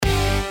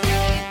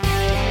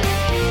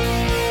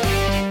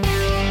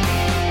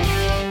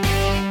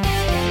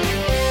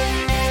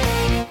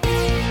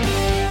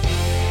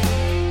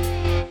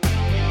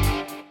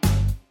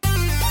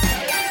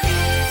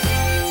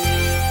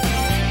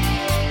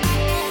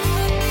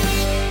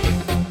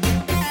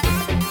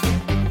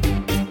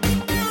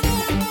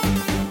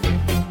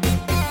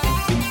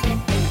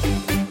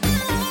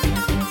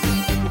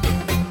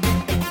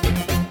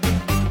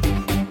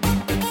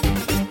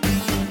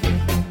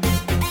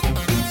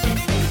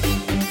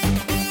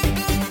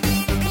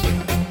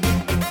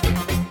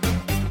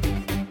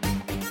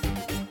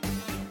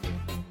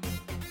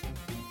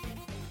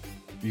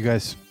you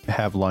guys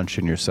have lunch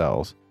in your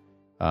cells.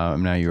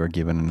 Now you are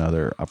given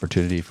another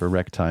opportunity for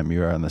rec time.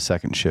 You are on the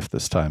second shift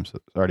this time, so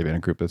it's already been a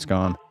group that's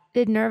gone.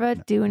 Did Nerva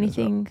do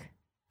anything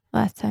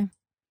last time?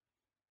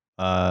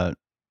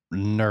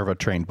 Nerva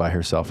trained by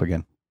herself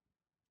again.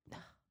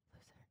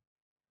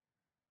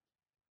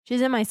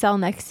 She's in my cell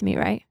next to me,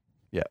 right?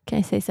 Yeah. Can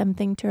I say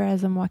something to her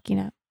as I'm walking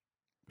out?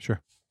 Sure.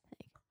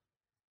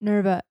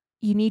 Nerva,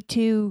 you need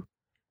to,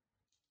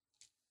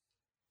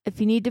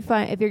 if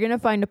you're going to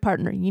find a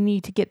partner, you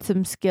need to get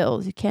some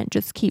skills. You can't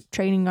just keep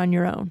training on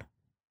your own.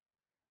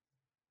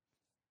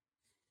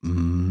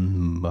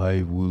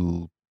 I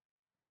will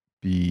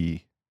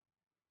be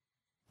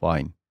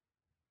fine.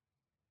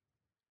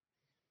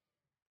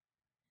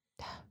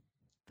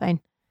 Fine.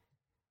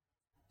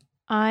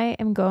 I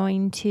am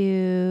going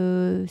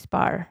to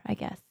spar, I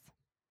guess.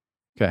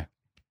 Okay.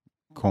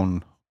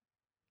 Con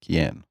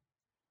Kien.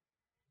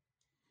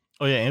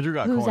 Oh yeah, Andrew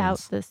got Who's coins. out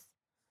this?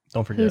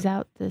 Don't forget. Who's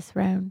out this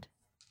round?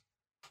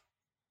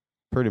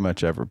 Pretty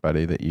much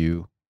everybody that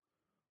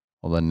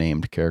all the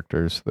named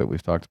characters that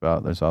we've talked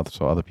about. There's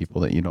also other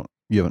people that you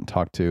haven't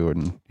talked to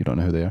and you don't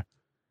know who they are.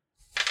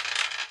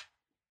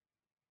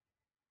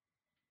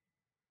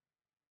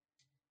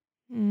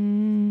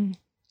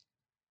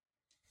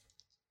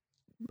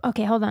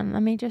 Okay, hold on.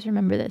 Let me just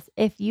remember this.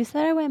 If you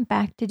said I went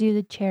back to do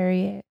the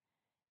chariot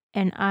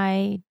and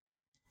I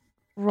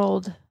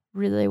rolled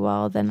really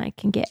well, then I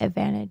can get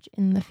advantage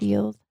in the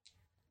field.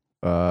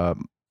 I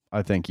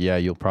think,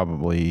 you'll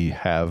probably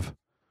have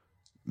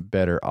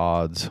better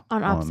odds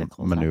on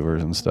obstacles,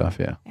 maneuvers and stuff.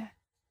 Yeah.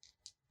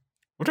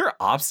 What are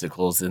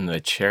obstacles in the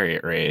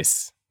chariot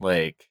race?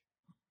 Like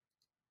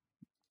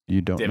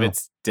you don't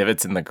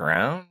divots in the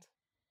ground?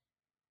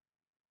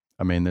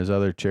 I mean, there's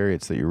other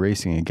chariots that you're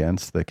racing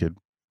against that could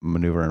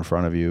maneuver in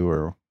front of you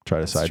or try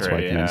to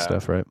sideswipe you and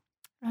stuff, right?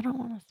 I don't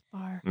want to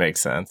spar.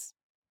 Makes sense.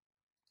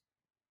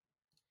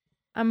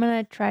 I'm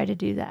going to try to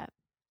do that.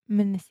 I'm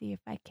going to see if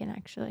I can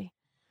actually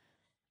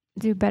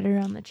do better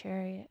on the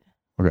chariot.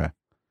 Okay.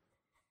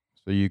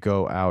 So you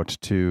go out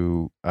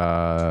to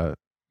the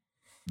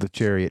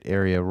chariot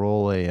area.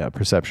 Roll a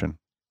perception.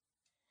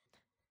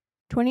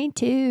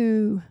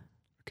 22.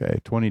 Okay,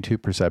 22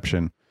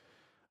 perception.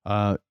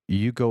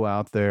 You go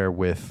out there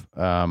with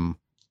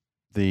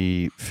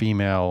the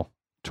female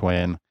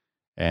twin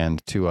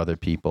and two other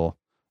people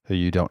who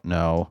you don't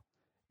know.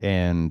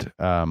 And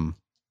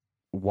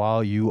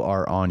while you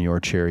are on your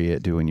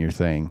chariot doing your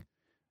thing,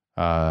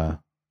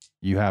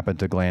 you happen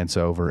to glance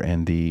over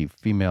and the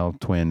female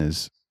twin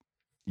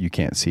you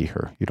can't see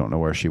her. You don't know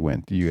where she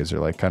went. You guys are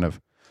like kind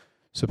of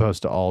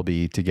supposed to all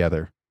be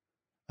together.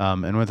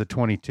 And with the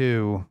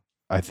 22,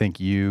 I think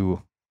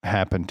you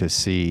happen to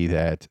see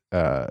that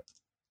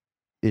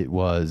it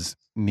was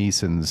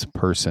Neeson's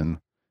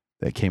person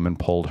that came and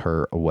pulled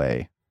her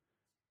away.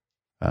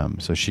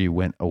 So she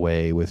went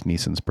away with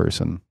Neeson's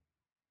person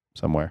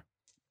somewhere.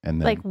 And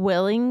then, like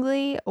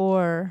willingly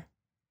or?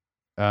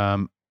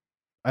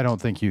 I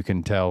don't think you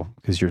can tell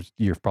because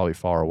you're probably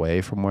far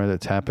away from where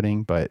that's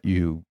happening, but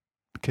you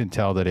can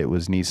tell that it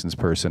was Neeson's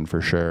person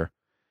for sure.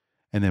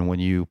 And then when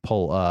you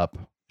pull up,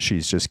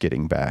 she's just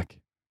getting back.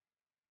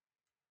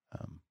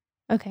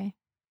 Okay.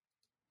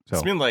 So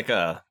It's been like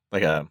a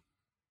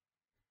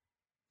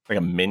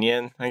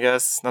minion, I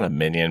guess. Not a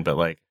minion, but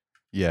like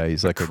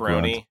he's like a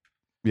crony. grunt.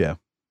 Yeah.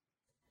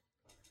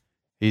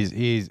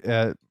 He's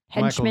Michael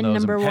Henchman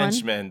knows number him. one.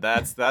 Henchman.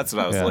 That's what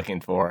I was looking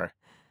for.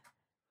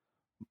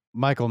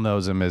 Michael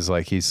knows him as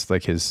like he's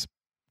like his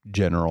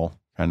general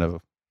kind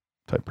of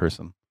type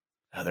person.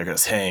 Oh, there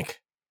goes Hank.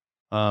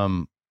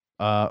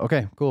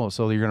 Okay, cool.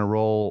 So you're gonna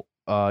roll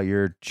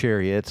your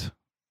chariot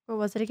What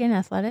was it again?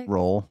 Athletic?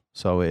 roll.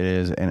 So it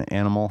is an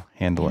animal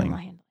handling. Animal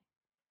handling.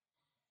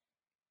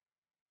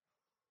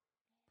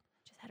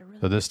 Just had a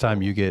really So this good time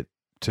roll. you get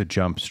to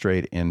jump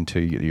straight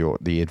into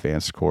the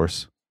advanced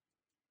course.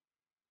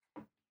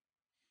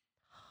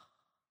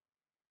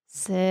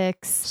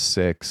 6.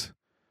 6.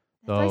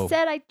 That's why I So-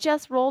 said I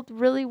just rolled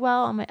really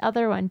well on my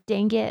other one.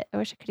 Dang it. I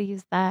wish I could have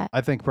used that.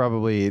 I think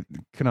probably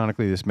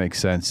canonically this makes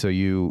sense. So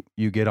you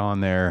get on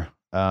there.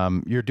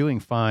 You're doing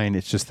fine.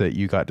 It's just that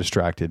you got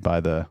distracted by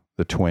the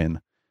twin.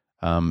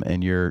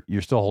 And you're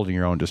still holding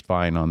your own just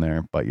fine on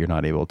there, but you're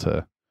not able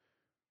to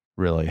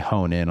really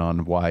hone in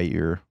on why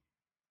you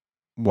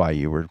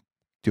were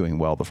doing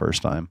well the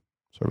first time,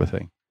 sort of a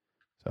thing.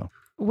 So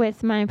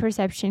With my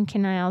perception,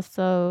 can I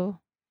also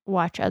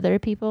watch other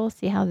people,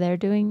 see how they're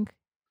doing?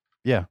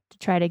 Yeah. To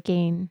try to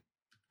gain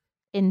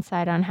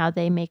insight on how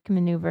they make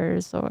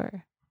maneuvers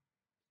or...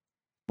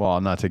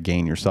 Well, not to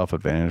gain your self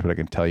advantage, but I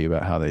can tell you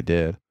about how they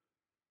did.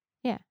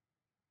 Yeah.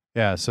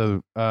 Yeah.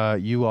 So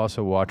you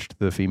also watched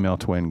the female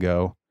twin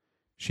go.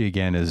 She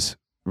again is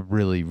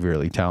really,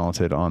 really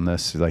talented on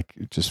this. Like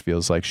it just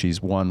feels like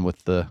she's won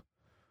with the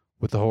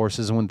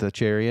horses and with the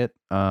chariot.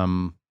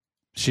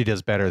 She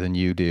does better than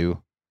you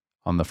do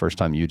on the first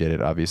time you did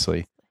it,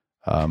 obviously.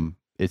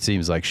 It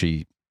seems like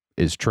she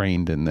is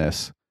trained in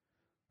this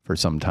for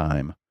some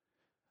time.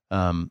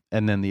 And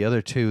then the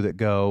other two that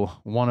go,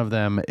 one of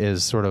them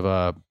is sort of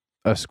a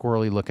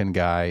squirrely looking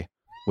guy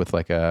with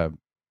like a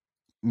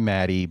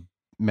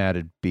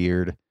matted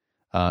beard.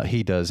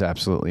 He does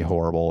absolutely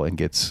horrible and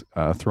gets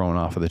thrown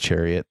off of the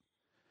chariot.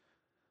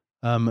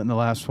 And the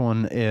last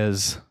one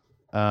is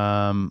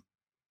a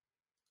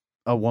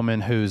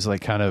woman who's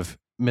like kind of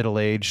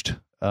middle-aged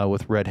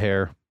with red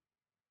hair.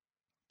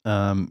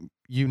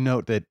 You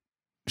note that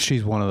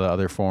she's one of the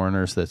other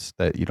foreigners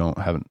that you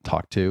haven't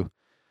talked to.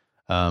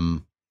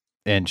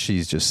 And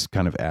she's just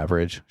kind of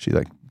average. She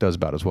like does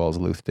about as well as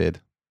Luth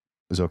did.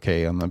 Is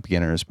okay on the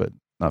beginners, but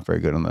not very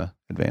good on the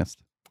advanced.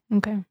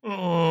 Okay.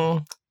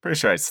 Pretty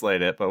sure I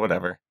slayed it, but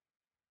whatever.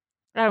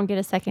 I don't get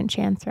a second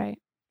chance, right?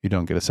 You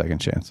don't get a second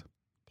chance.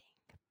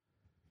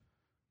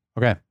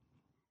 Okay.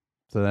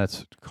 So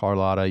that's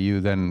Carlotta. You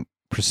then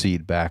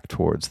proceed back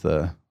towards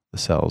the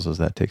cells as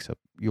that takes up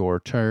your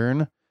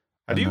turn.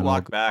 How do you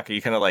walk back? Are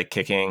you kind of like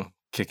kicking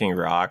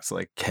rocks,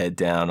 like head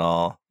down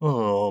all?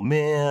 Oh,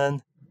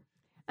 man.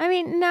 I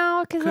mean,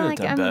 no, because Could've like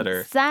done I'm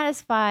better.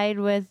 satisfied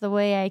with the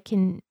way I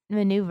can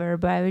maneuver,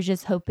 but I was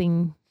just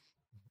hoping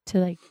to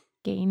like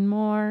gain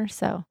more.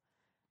 So,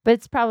 but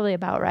it's probably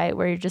about right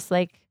where you're just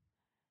like,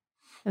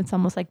 it's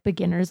almost like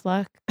beginner's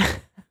luck.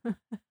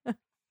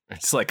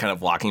 Just like kind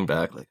of walking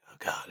back, like, oh,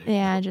 God.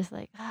 Yeah, just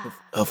like,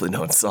 Hopefully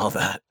no one saw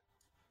that.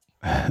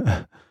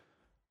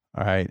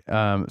 All right.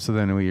 So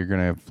then you're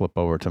going to flip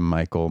over to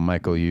Michael.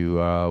 Michael, you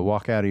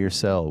walk out of your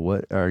cell.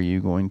 What are you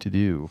going to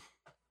do?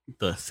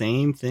 The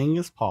same thing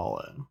as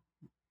Paula,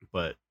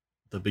 but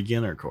the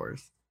beginner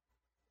course.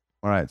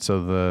 All right.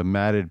 So the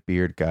matted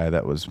beard guy,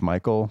 that was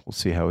Michael. We'll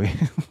see how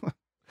he.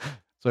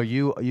 So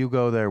you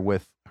go there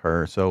with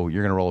her. So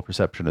you're going to roll a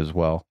perception as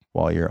well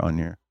while you're on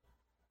your.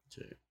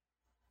 Okay.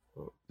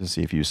 To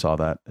see if you saw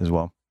that as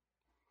well.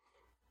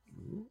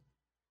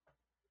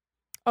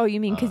 oh, you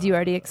mean because you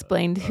already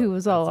explained who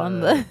was all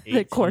on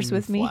the course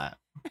with me? Flat.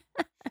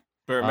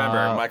 But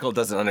remember, Michael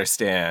doesn't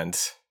understand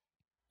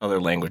other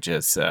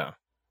languages, so.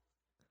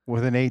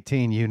 With an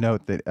 18, you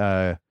note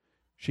that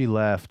she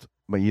left,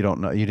 but you don't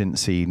know. You didn't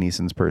see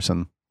Neeson's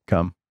person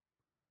come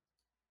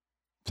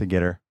to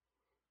get her.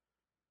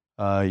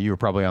 You were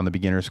probably on the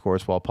beginner's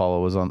course while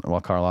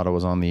Carlotta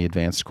was on the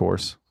advanced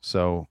course.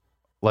 So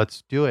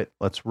let's do it.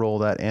 Let's roll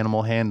that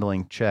animal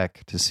handling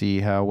check to see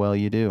how well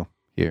you do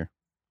here.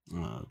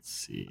 Let's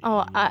see.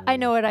 Oh, I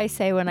know what I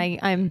say when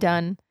I'm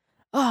done.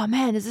 Oh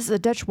man, is this a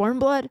Dutch warm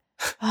blood?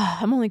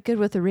 I'm only good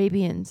with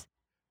Arabians.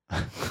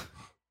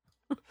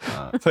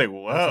 It's like,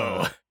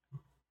 whoa.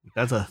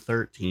 That's a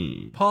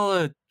 13.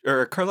 Paula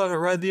or Carlotta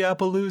ride the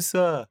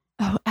Appaloosa.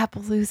 Oh,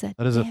 Appaloosa.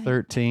 That is a damn it.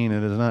 13.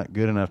 It is not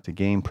good enough to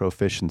gain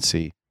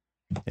proficiency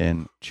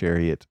in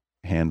chariot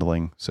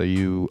handling. So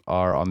you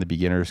are on the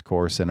beginner's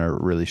course and are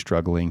really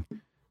struggling.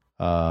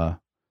 I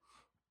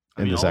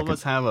In mean, the all second. of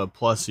us have a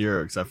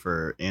 +0 except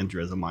for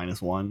Andrew as a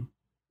 -1.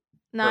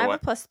 No, For I have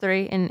what? a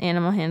 +3 in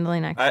animal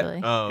handling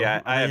actually. Oh,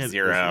 Yeah, I have had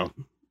 0.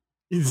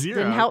 0.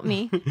 Didn't help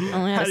me.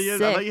 Only How had do a you, I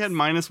thought 6. you had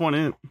 -1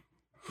 in.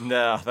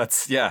 No,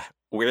 that's, yeah.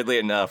 Weirdly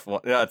enough,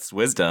 it's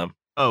wisdom.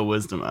 Oh,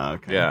 wisdom. Oh,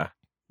 okay. Yeah.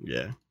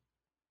 Yeah.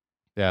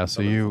 Yeah,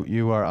 so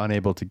you are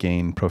unable to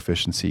gain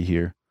proficiency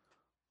here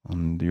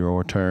on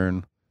your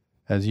turn,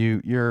 as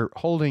you're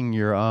holding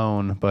your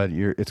own, but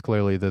it's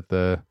clearly that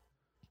the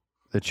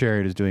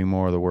chariot is doing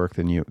more of the work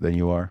than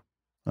you are.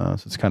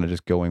 So it's kind of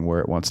just going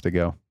where it wants to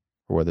go,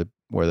 or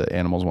where the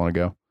animals want to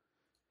go.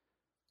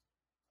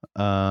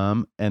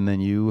 And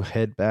then you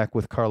head back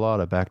with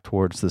Carlotta back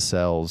towards the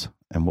cells,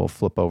 and we'll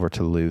flip over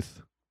to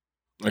Luth.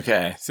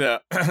 Okay, so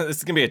this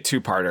is gonna be a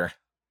two-parter.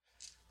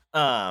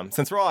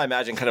 Since we're all, I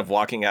imagine, kind of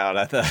walking out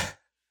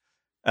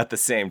at the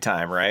same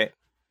time, right?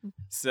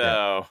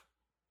 So,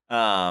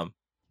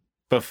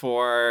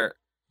 before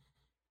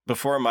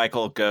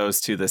Michael goes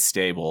to the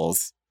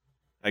stables,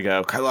 I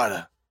go,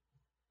 Carlotta,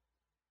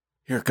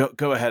 here,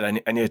 go ahead.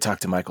 I need to talk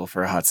to Michael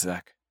for a hot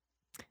sec.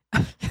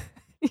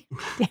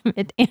 Damn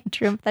it,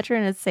 Andrew. I thought you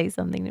were going to say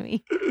something to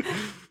me.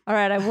 All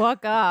right, I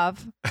walk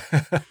off.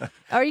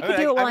 Or you could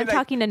do it while I'm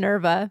talking to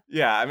Nerva.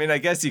 Yeah, I mean, I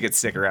guess you could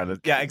stick around.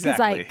 Yeah,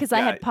 exactly. Because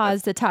I had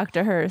paused to talk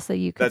to her, so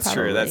you could That's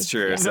true. That's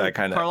true. Yeah. So I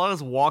kind of.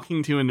 Carlotta's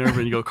walking to Minerva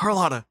and you go,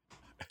 Carlotta,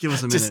 give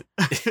us a minute.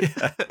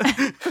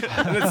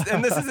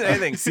 and this isn't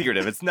anything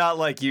secretive. It's not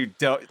like you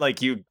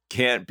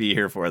can't be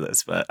here for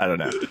this, but I don't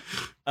know.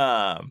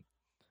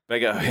 But I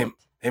go,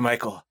 hey,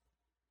 Michael,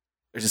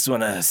 I just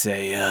want to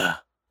say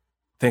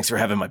thanks for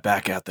having my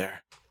back out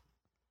there.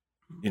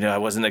 You know, I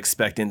wasn't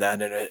expecting that,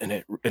 and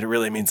it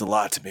really means a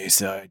lot to me.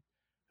 So I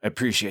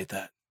appreciate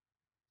that.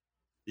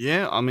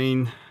 Yeah, I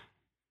mean,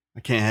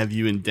 I can't have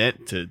you in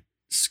debt to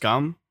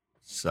Scum,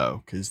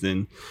 so because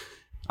then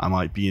I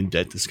might be in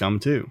debt to Scum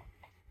too.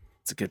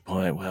 That's a good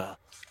point. Well,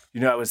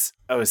 you know,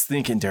 I was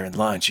thinking during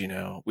lunch. You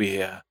know,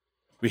 we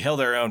held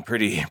our own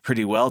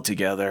pretty well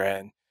together,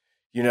 and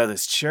you know,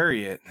 this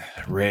chariot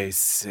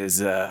race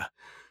is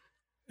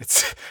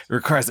it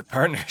requires a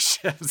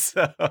partnership.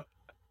 So,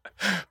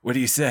 what do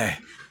you say?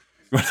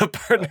 You want to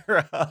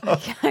partner up?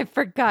 I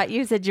forgot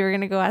you said you were going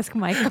to go ask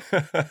Michael.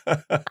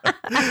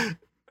 Partner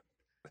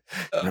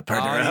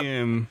up?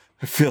 I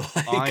I feel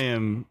like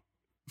am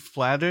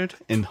flattered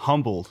and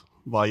humbled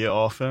by your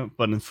offer,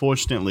 but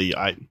unfortunately,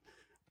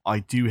 I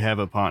do have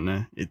a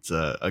partner. It's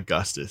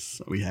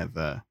Augustus. We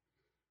have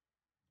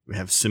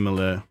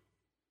similar,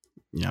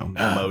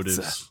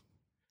 motives.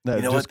 No,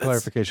 You know just what?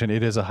 clarification.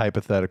 It is a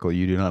hypothetical.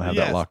 You do not have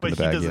that Yes, locked in but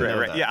the he bag doesn't yet. know Right,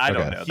 right. that. Yeah, I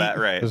don't Okay. know that.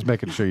 Right. Just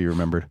making sure you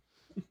remembered.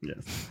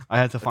 Yes, I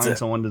had to find it.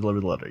 someone to deliver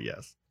the letter.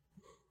 Yes.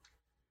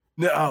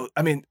 No,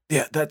 I mean,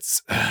 yeah,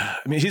 that's. I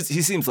mean, he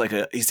seems like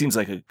a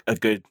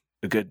good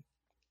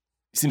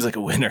he seems like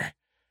a winner.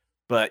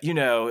 But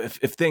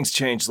if things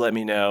change, let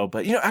me know.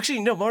 But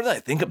actually, no. More than I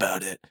think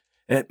about it,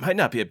 it might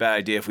not be a bad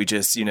idea if we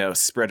just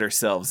spread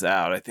ourselves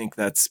out. I think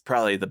that's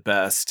probably the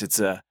best. It's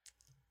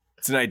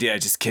an idea I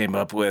just came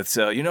up with.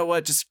 So you know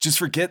what? Just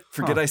forget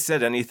I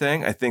said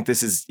anything. I think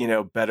this is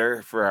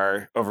better for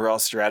our overall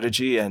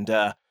strategy. And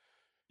I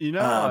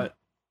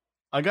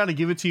got to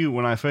give it to you.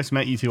 When I first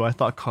met you two, I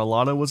thought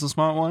Carlotta was a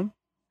smart one.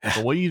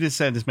 But what you just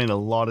said just made a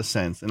lot of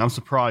sense, and I'm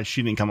surprised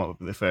she didn't come up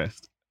with it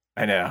first.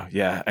 I know,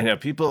 yeah, I know.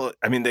 People,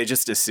 I mean, they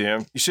just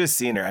assume. You should have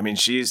seen her. I mean,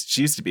 she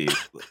used to be like,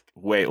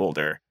 way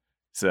older.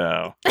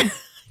 So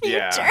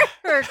yeah,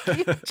 You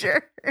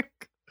jerk.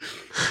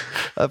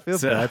 I feel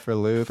So- bad for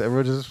Luth.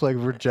 Everyone's just like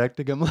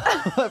rejecting him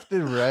left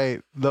and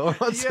right. No one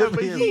wants Yeah, to but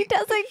be. He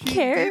doesn't He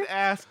care. did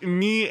ask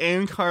me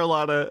and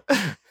Carlotta.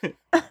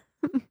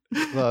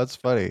 No, that's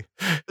funny.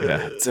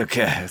 yeah, it's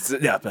okay.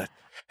 Yeah, but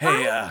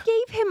hey, I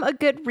gave him a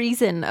good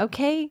reason,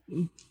 okay?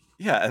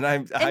 yeah, and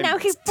I'm now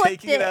he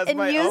flipped taking it it as and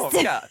my used own.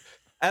 it. Yeah,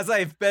 as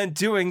I've been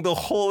doing the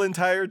whole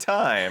entire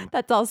time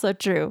That's also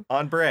true.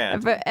 on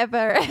brand.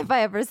 If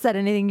I ever said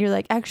anything, you're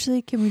like,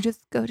 actually, can we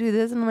just go do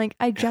this? And I'm like,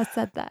 I just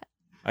said that.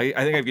 I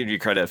think I've given you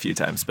credit a few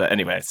times, but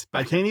anyways,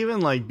 I can't even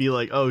be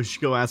like, oh, you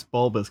should go ask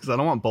Bulbous, because I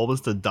don't want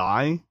Bulbous to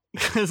die.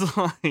 Because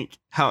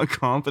how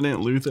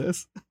confident Luth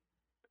is.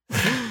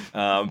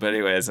 but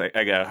anyways, I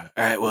go, all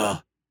right,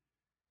 well,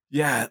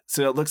 yeah,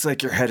 so it looks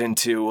like you're heading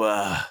to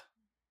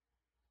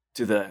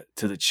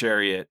the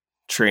chariot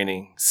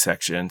training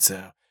section.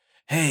 So,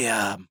 hey,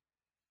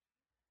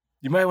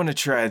 you might want to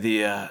try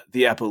the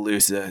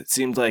Appaloosa. It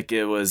seemed like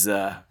it was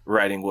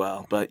riding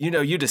well, but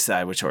you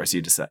decide which horse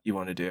you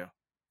want to do.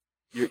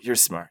 You're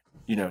smart.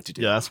 You know what to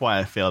do. Yeah, that's why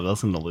I failed.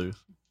 Listen to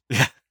Luth.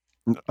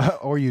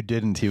 Or you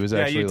didn't. He was Yeah,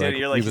 actually you did. like,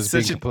 You're like, he was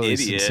such being an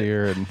completely idiot.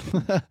 sincere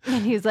and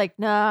And he's like,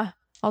 nah,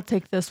 I'll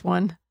take this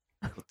one.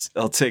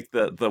 I'll take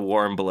the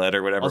warm blood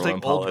or whatever I'll take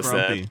one Paula old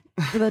said.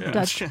 Grumpy. The Yeah.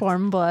 Dutch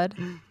warm blood.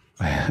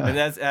 And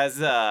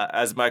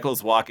as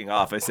Michael's walking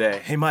off, I say,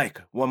 "Hey,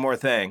 Mike, one more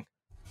thing."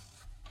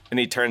 And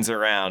he turns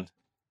around,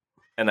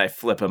 and I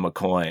flip him a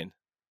coin.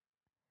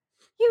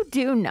 You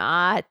do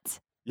not.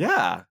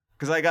 Yeah,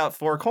 because I got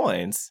 4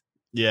 coins,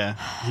 Yeah,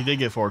 he did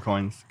get 4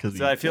 coins.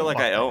 so I feel like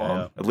I owe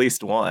him at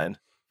least one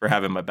for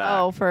having my back.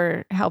 Oh,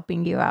 for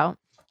helping you out.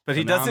 but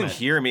he So now I'm doesn't at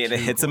hear me, and it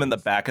 2 hits him in the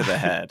coins. back of the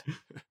head.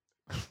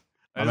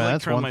 I mean, just,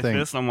 that's curl one my thing.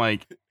 fist, and I'm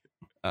like,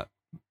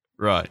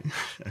 right.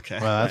 Okay.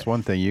 well, that's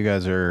one thing. You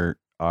guys are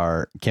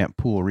can't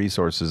pool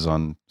resources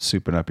on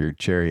souping up your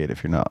chariot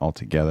if you're not all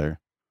together.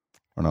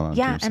 Or not on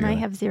Yeah, teams and I together.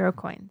 have 0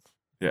 coins.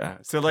 Yeah.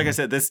 So, like I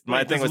said, my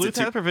Wait, thing does was a Luth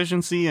have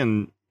proficiency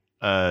in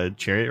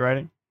chariot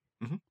riding?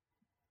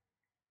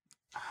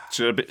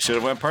 should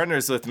have went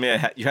partners with me.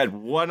 You had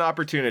one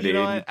opportunity. You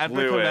know and what? After I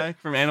blew come it. back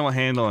from animal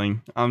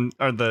handling,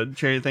 or the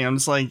chariot thing, I'm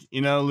just like,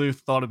 Luth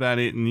thought about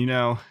it, and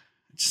I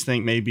just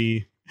think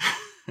maybe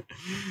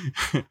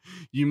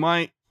you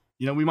might,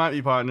 we might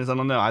be partners. I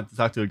don't know. I have to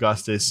talk to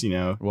Augustus.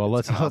 Well,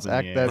 let's come up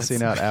act in the that end.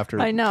 scene out after.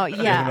 I know.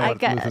 don't Yeah, know I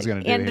what Luth is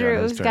gonna do here on his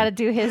Andrew's turn. got to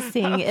do his I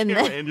thing, don't and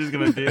care what then Andrew's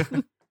gonna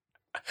do.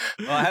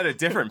 Well, I had a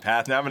different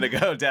path. Now I'm going to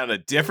go down a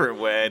different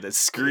way to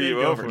screw Yeah, you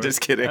go over. for it.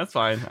 Just kidding. That's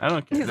fine. I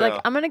don't care. he's No.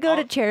 like, I'm gonna go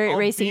to chariot I'll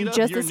racing beat up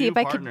just your to see new if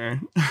I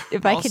partner.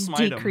 could I'll could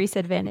smite him. decrease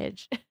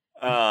advantage.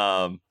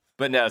 But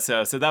no,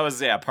 so that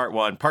was part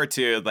 1. Part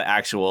 2, the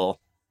actual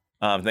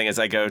thing is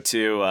I go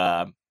to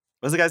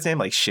what's the guy's name?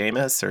 Like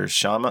Seamus or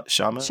Shaman?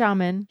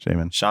 Shaman.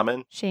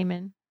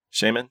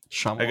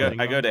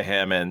 I go to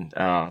him and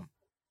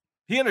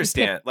he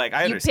understands. Like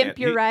I You understand. pimp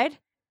your ride?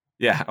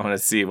 Yeah, I want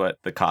to see what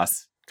the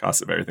cost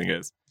of everything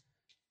is.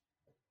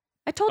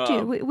 I told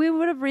you we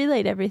would have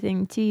relayed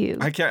everything to you.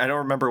 I don't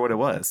remember what it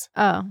was.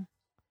 Oh.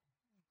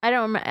 I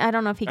don't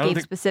know if he I don't gave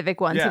think- specific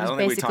ones. yeah, I It was don't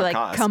think we basically talked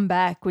like cost. come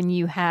back when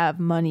you have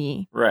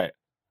money. Right.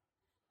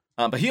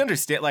 But he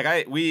understand.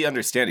 Like we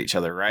understand each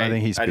other, right? I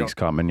think he don't- speaks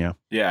common. Yeah.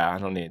 Yeah, I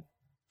don't need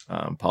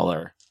Paula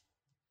or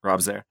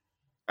Rob's there.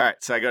 All right,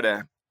 so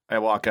I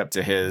walk up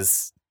to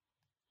his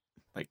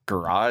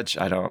garage.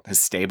 His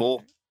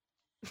stable.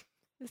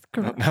 His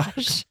don't know.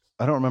 garage.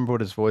 I don't remember what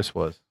his voice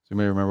was. Do you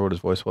maybe remember what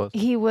his voice was?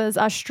 He was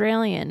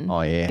Australian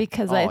Oh yeah.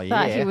 because Oh, I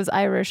thought he yeah. was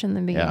Irish in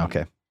the beginning. Yeah.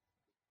 Okay.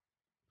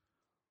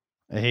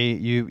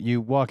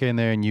 You walk in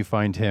there and you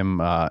find him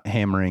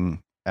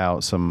hammering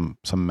out some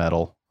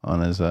metal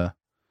on his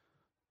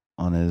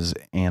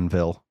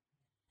anvil.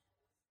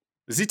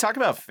 Does he talk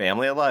about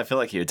family a lot? I feel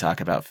like he would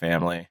talk about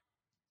family.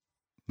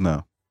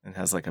 No. And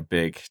has like a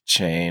big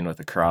chain with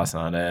a cross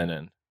on it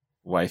and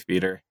wife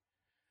beater.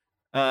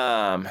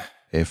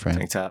 Hey, friend.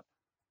 Tank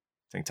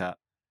top.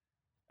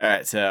 All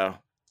right, so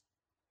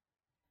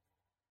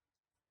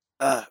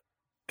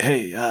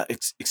Hey,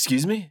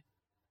 excuse me?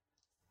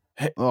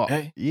 Hey, Oh,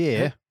 hey. yeah.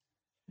 Hey.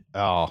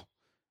 Oh,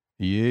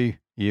 you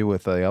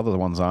with the other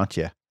ones, aren't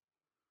you?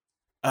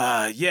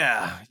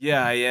 Yeah,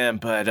 I am,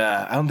 but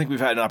I don't think we've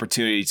had an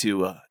opportunity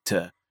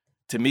to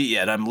meet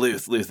yet. I'm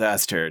Luth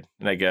Asterd,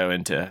 and I go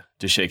in to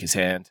shake his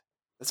hand.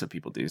 That's what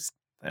people do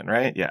then,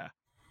 right? Yeah.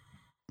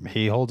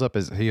 He holds up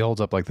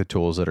like the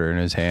tools that are in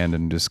his hand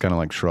and just kind of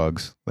like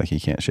shrugs, like he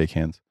can't shake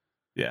hands.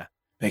 Yeah,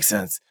 makes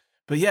sense.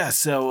 But yeah,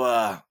 so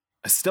I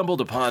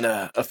stumbled upon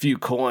a few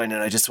coin,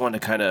 and I just want to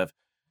kind of,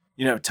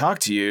 talk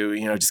to you.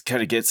 Just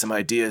kind of get some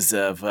ideas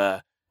of.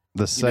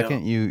 The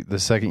second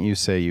you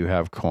say you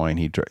have coin,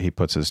 he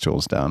puts his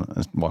tools down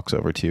and walks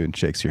over to you and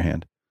shakes your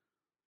hand.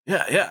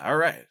 Yeah. All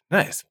right,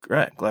 nice,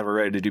 great. Glad we're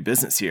ready to do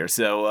business here.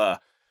 So,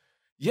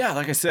 yeah,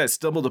 like I said,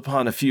 stumbled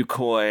upon a few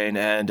coin,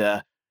 and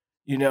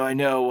I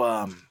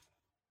know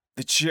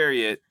the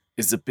chariot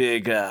is a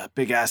big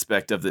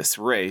aspect of this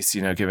race.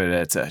 Given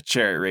it's a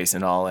chariot race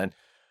and all, and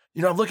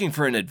I'm looking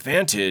for an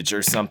advantage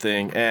or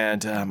something,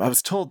 and I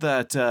was told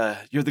that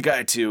you're the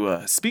guy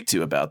to speak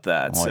to about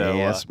that. Oh, so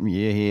yes,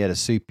 he had a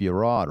soup you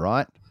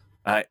right?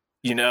 I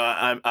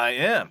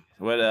am.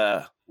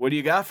 What do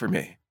you got for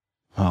me?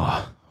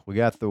 Oh, we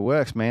got the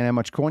works, man. How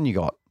much coin you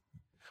got?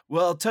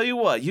 Well, I'll tell you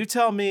what. You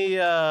tell me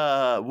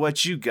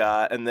what you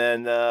got, and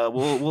then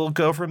we'll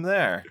go from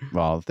there.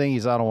 Well, the thing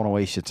is, I don't want to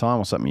waste your time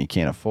on something you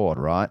can't afford,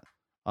 right?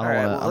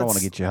 I don't want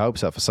to get your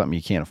hopes up for something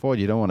you can't afford.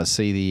 You don't want to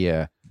see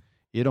the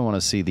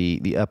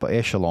upper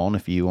echelon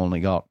if you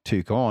only got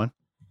 2 coin.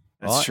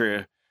 That's right?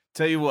 true.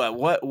 Tell you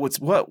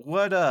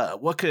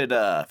what could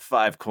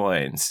 5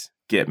 coins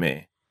get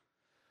me?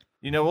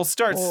 We'll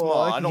start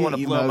small. I don't want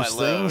to blow my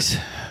load.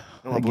 I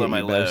don't want to blow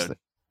my load.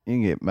 You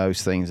can get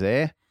most things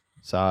there.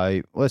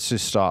 So let's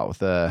just start with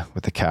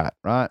the cart,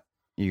 right?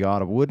 You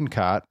got a wooden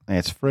cart, and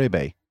it's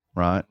freebie,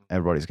 right?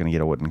 Everybody's going to get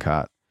a wooden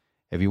cart.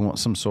 If you want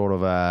some sort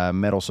of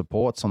metal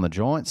supports on the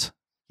joints,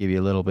 give you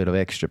a little bit of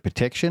extra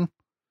protection,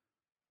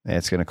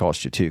 it's going to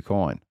cost you 2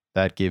 coin.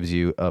 That gives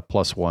you a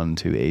 +1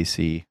 to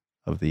AC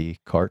of the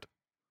cart.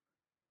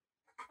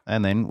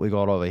 And then we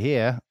got over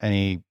here,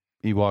 and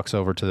he walks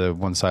over to the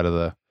one side of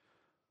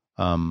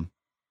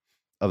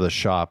the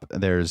shop.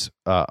 There's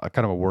a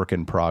kind of a work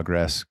in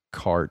progress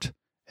cart.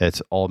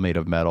 It's all made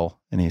of metal,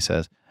 and he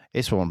says,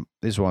 This one's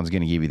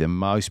going to give you the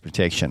most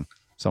protection.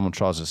 Someone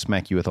tries to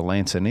smack you with a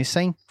lance in this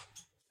thing,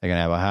 they're going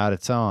to have a harder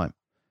time.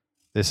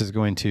 This is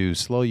going to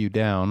slow you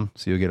down,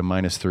 so you'll get a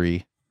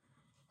 -3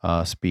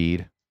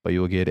 speed, but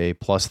you'll get a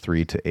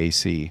 +3 to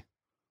AC.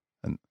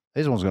 And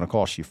this one's going to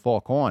cost you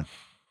 4 coin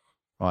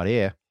right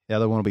here. The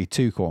other one will be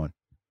 2 coin.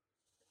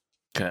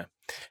 Okay.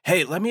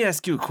 Hey, let me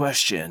ask you a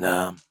question.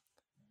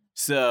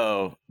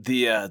 So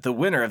the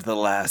winner of the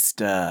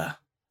last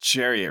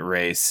chariot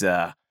race,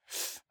 I'm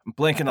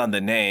blanking on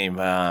the name.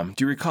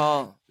 Do you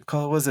recall?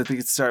 Was it? I think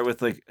it started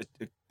with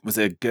was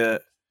it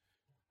good?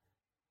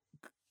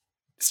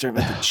 Starting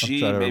with the G, I'm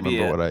trying to maybe.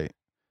 remember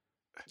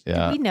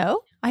Did we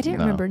know? I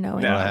didn't remember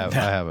knowing. No, I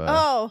have a.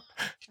 Oh.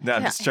 No,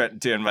 I'm just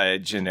doing my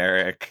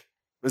generic.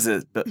 Was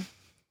it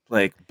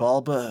like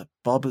Bulba?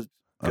 Her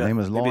name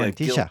is Lauren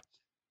Tisha.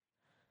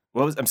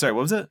 I'm sorry.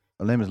 What was it?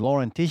 Her name is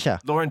Lauren Tisha.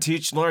 Lauren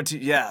Teach.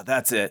 Yeah,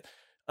 that's it.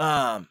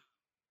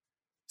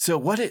 So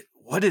what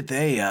did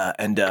they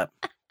end up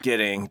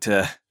getting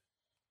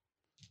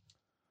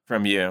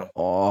from you?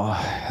 Oh,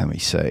 let me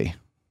see.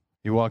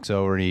 He walks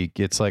over and he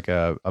gets like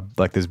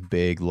like this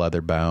big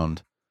leather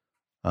bound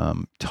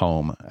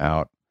tome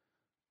out.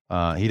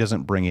 He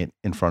doesn't bring it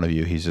in front of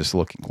you. He's just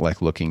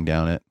looking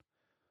down it.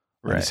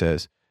 Right. He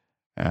says,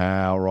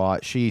 "All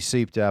right, she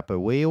souped up her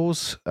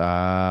wheels.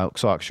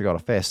 Looks like she got a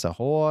faster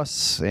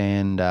horse,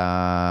 and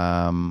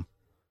yeah,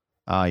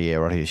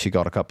 right here, she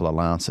got a couple of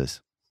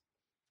lances."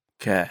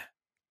 Okay.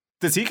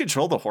 Does he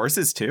control the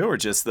horses too, or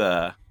just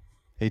the?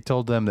 He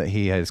told them that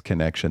he has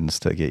connections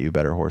to get you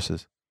better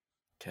horses.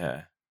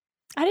 Okay.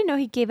 I didn't know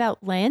he gave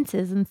out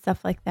lances and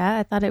stuff like that.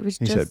 I thought it was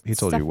He told stuff you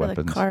for the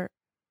weapons. cart.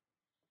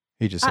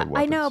 He just said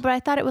weapons. I know, but I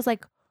thought it was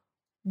like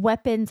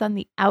weapons on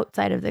the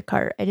outside of the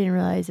cart. I didn't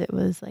realize it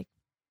was like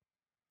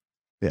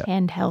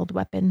handheld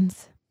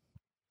weapons.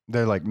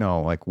 They're like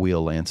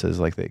wheel lances,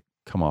 like they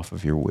come off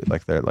of your wheel,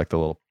 like they're like the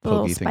little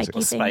pokey things.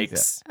 spiky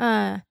Spikes.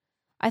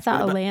 I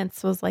thought What about- a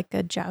lance was like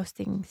a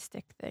jousting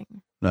stick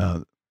thing.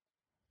 No,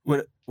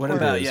 What or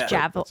about a yeah?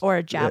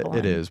 javelin.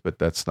 it is, but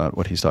that's not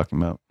what he's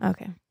talking about.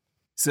 Okay.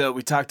 So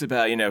we talked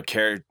about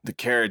the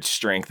carriage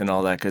strength and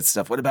all that good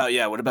stuff. What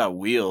about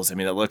wheels? I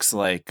mean, it looks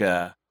like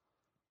they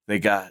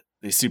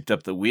souped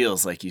up the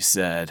wheels, like you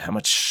said. How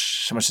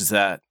much does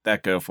that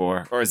go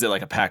for, or is it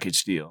like a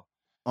package deal?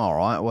 All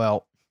right.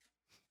 Well,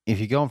 if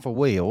you're going for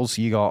wheels,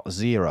 you got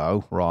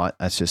 0, right?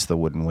 That's just the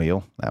wooden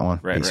wheel. That one,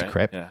 piece of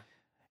crap. Yeah.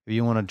 If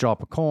you want to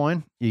drop a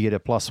coin, you get a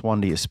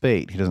 +1 to your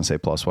speed. He doesn't say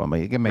 +1, but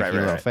you can make you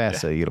a little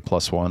faster. Yeah. You get a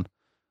 +1. If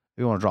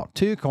you want to drop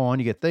 2 coin,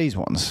 you get these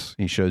ones.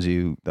 He shows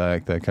you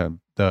the kind of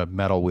the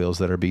metal wheels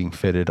that are being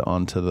fitted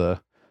onto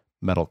the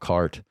metal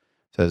cart.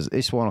 Says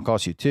this one will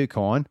cost you 2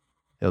 coin.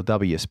 It'll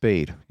double your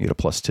speed. You get a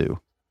 +2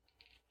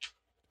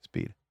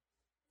 speed.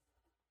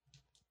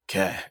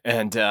 Okay.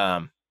 And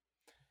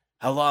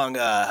how long?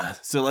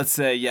 So let's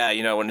say,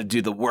 I want to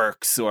do the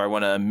works, or I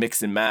want to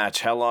mix and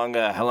match. How long?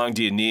 How long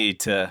do you need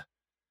to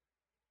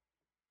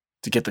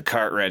get the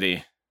cart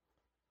ready?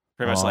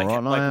 Pretty much Right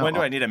now, when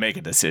do I need to make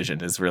a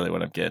decision? Is really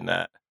what I'm getting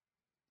at.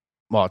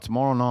 Well,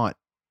 tomorrow night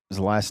is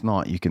the last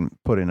night you can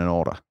put in an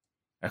order,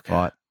 Okay.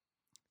 right?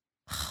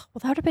 Well,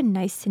 that would have been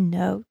nice to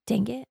know.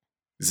 Dang it.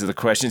 These are the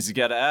questions you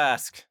got to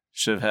ask.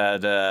 Should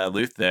have had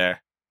Luth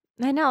there.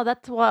 I know.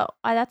 That's why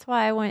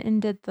I went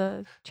and did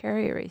the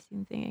chariot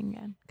racing thing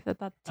again, because I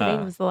thought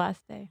today was the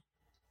last day.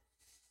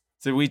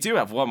 So we do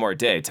have one more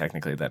day,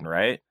 technically, then,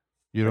 right?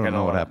 You We're don't gonna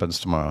know what wanna- happens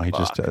tomorrow.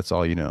 That's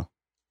all you know.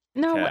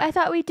 No, Okay. I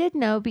thought we did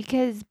know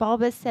because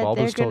Bulbous said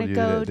Bulbous they're told going to you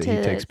go that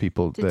he takes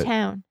people to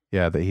town.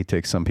 that he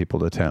takes some people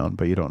to town,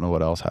 but you don't know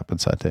what else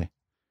happens that day.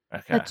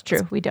 Okay. That's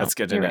true. We don't. That's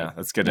good to You're know. right.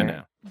 That's good to You're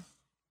know.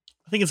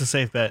 I think it's a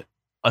safe bet.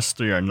 Us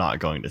three are not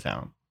going to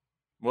town.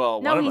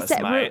 Well, No, one he of us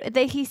said might.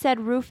 he said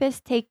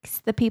Rufus takes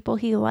the people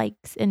he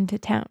likes into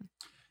town,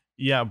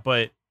 Yeah,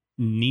 but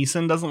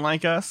Neeson doesn't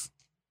like us.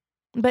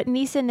 but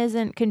Neeson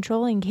isn't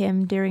controlling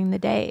him during the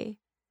day.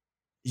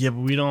 Yeah,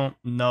 but we don't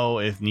know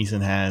if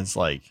Neeson has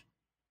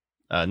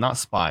not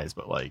spies,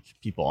 but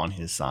people on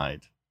his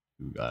side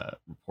who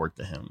report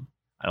to him.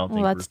 I don't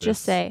think. Well, let's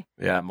just say,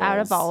 Yeah, out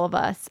of moles. all of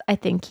us, I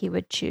think he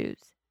would choose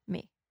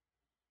me.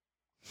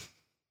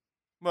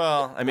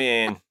 Well, I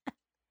mean,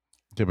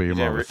 Yeah, but you're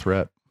more of a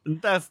threat.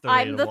 That's the.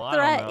 I'm the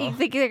threat. You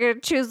think you're going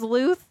to choose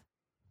Luth?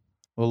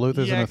 Well, Luth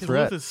isn't a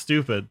threat. Luth is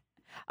stupid.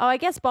 Oh, I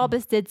guess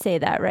Bulbous did say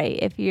that, right?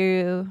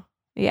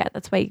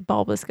 That's why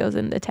Bulbous goes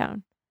into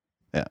town.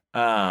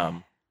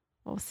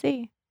 We'll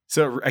see.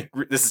 so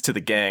this is to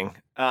the gang.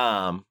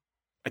 I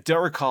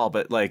don't recall,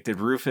 but did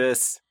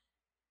Rufus?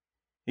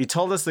 He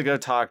told us to go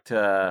talk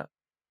to.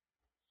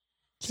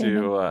 I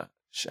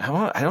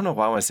don't know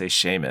why I want to say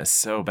Seamus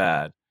so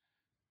bad.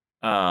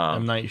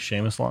 M. Night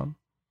Shyamalan.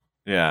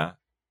 Yeah,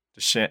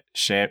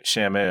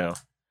 Shamu.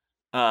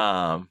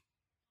 But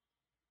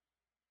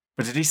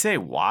did he say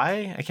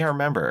why? I can't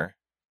remember.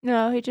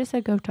 No, he just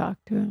said go talk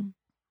to him.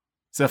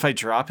 So if I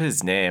drop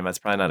his name, that's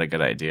probably not a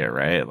good idea,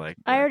 right?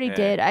 I already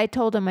did. I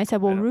told him. I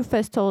said, "Well, I don't-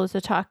 Rufus told us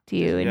to talk to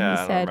you," and yeah, he I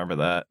don't said, remember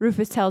that.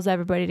 "Rufus tells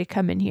everybody to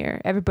come in here.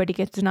 Everybody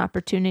gets an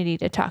opportunity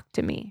to talk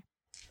to me."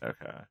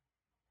 Okay.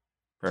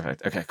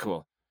 Perfect. Okay,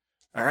 cool.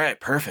 All right,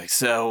 perfect.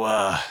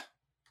 So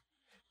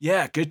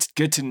yeah, good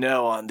to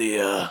know on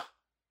the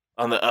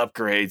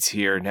upgrades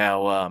here.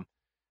 Now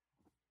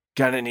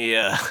got any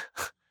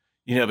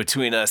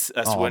between us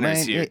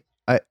winners here.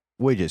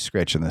 We're just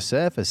scratching the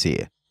surface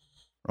here,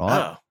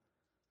 right? Oh.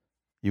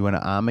 You want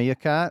to armor your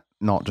cart,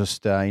 not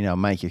just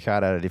make your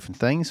cart out of different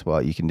things.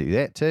 Well, you can do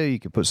that too. You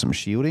could put some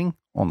shielding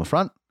on the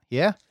front.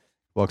 Yeah,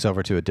 walks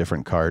over to a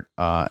different cart,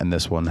 and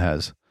this one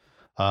has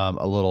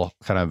a little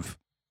kind of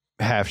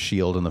half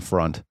shield in the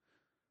front.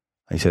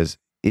 He says,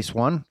 "This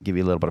one give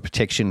you a little bit of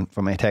protection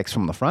from attacks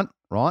from the front,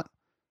 right?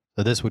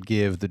 So this would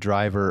give the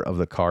driver of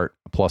the cart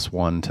a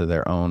 +1 to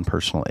their own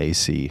personal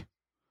AC.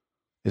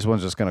 This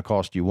one's just going to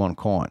cost you 1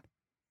 coin."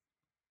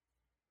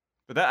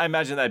 But I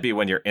imagine that'd be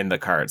when you're in the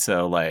cart.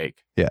 So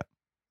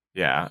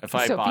yeah. If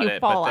I So if bought you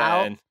it, fall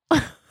but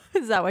then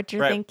Is that what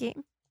you're Right.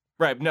 thinking?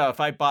 right, no, if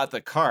I bought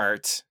the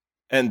cart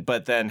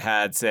but then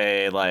had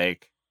say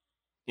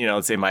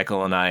let's say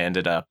Michael and I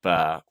ended up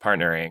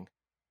partnering,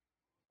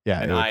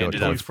 Yeah, and it would I go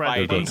ended towards- up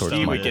fighting, it would go towards he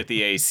would Michael. get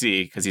the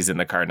AC because he's in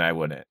the cart and I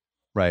wouldn't.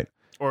 Right.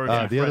 Or The if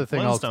other Fred thing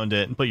I'll- Flintstone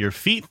it and put your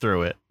feet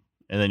through it,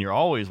 and then you're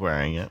always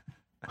wearing it.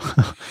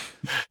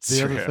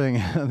 The other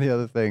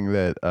thing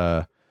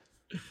that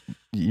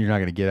you're not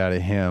going to get out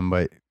of him,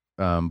 but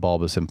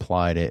Bulbous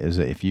implied it, is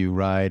that if you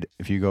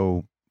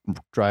go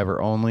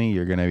driver only,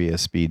 you're going to be a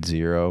speed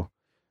 0.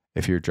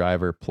 If you're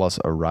driver plus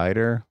a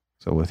rider,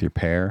 so with your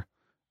pair,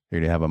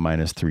 you're going to have a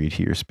 -3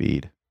 to your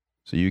speed.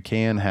 So you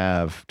can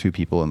have 2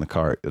 people in the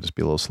cart. It'll just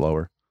be a little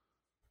slower,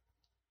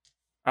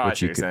 Oh, I which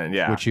see you what could, you're saying.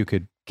 Yeah. which you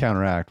could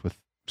counteract with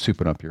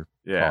souping up your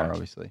Yeah. car,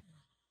 obviously.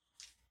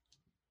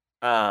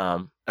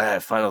 All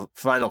right,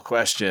 final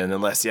question,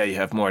 unless you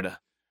have more to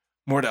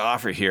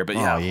offer here. But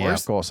yeah, Oh, yeah,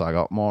 horse, of course I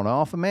got more to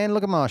offer, man.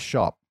 Look at my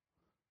shop.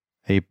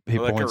 He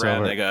look points around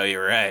over. and they go,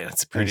 "You're right.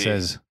 That's And pretty." he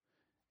says,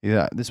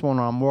 "Yeah, this one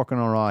I'm working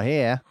on right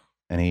here."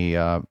 And he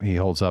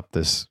holds up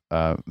this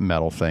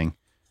metal thing,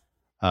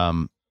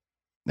 and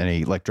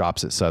he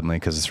drops it suddenly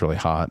because it's really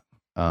hot.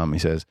 He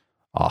says,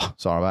 "Oh,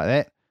 sorry about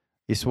that.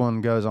 This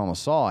one goes on the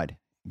side,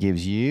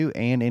 gives you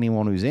and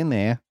anyone who's in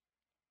there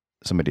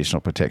some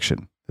additional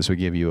protection. This would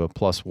give you a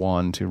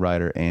 +1 to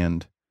rider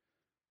and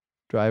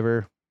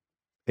driver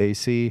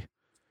AC.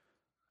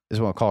 This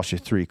one will cost you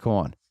 3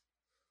 coin.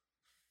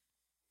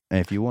 And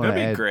if you want That'd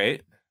to be add,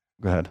 great.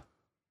 go ahead."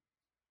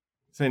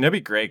 So that'd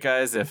be great,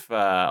 guys. If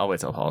I'll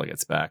wait till Paula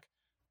gets back.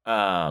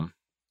 That's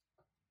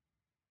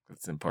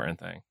an important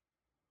thing.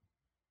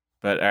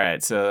 But all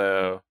right,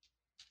 so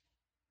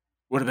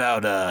what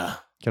about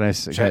Can I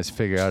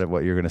figure out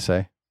what you're going to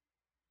say?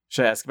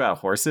 should I ask about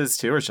horses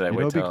too, or should I You know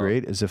wait what'd be till?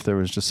 great is if there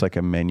was just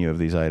a menu of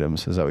these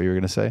items. Is that what you were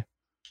going to say?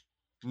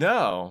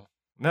 No.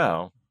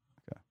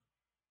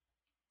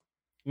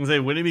 I'm gonna say,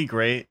 wouldn't it be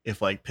great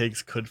if like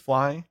pigs could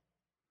fly?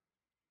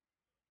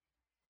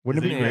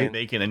 Wouldn't it be You can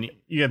great? get bacon,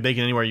 you get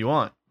bacon anywhere you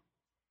want.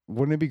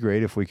 Wouldn't it be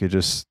great if we could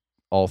just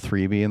all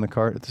three be in the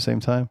cart at the same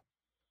time?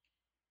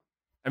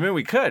 I mean,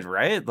 we could,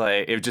 right?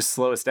 Like, it would just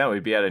slow us down.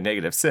 We'd be at a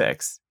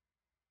 -6.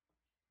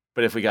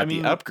 But if we got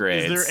the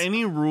upgrades, is there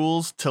any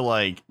rules to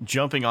like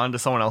jumping onto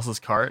someone else's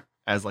cart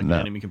as like No.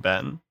 an enemy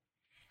combatant?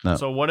 No.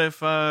 So what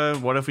if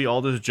we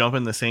all just jump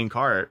in the same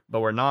cart, but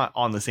we're not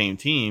on the same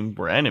team?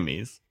 We're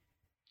enemies.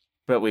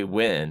 but we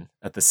win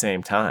at the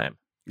same time.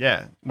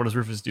 Yeah. What does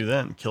Rufus do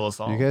then? Kill us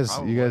all? You guys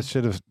Probably.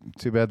 should have.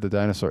 Too bad the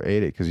dinosaur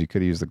ate it because you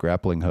could have used the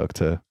grappling hook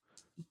to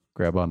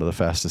grab onto the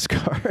fastest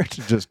cart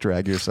to just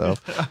drag yourself.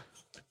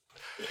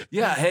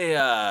 Yeah. Hey,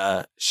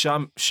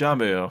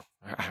 Shamu.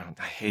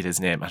 I hate his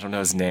name. I don't know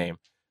his name.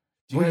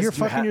 Do Well, guys- you're do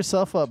you fucking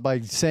yourself up by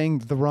saying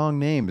the wrong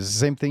name. It's the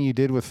same thing you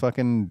did with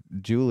fucking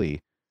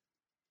Julie,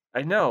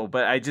 I know,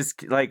 but I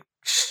just like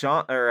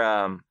Sean or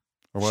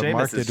or what Seamus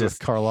Mark is did with just-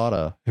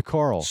 Carlotta.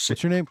 Carl. Sh-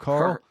 What's your name,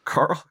 Carl?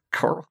 Carl.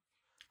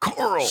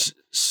 Coral.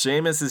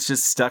 Seamus is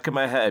just stuck in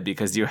my head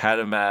because you had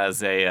him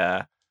as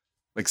a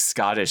like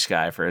Scottish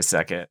guy for a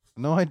second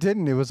No, I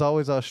didn't. It was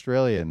always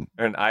Australian.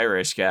 or an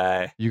Irish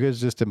guy. You guys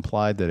just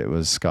implied that it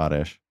was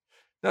Scottish.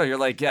 No, you're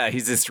like, yeah,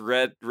 he's this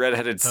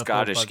redheaded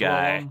Scottish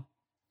guy.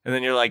 And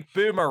then you're like,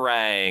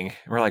 Boomerang.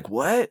 And we're like,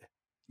 what?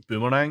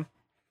 Boomerang.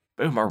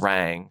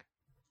 Boomerang.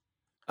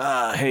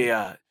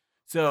 Hey,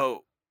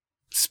 so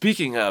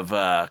speaking of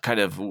kind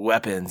of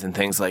weapons and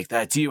things like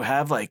that, do you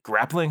have like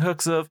grappling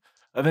hooks of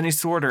any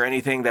sort or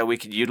anything that we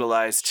could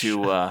utilize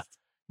to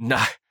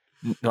not?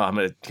 No, I'm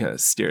gonna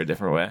steer a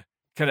different way.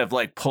 Kind of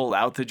like pull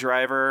out the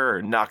driver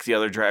or knock the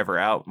other driver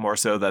out. More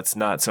so, that's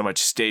not so much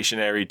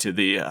stationary to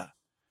the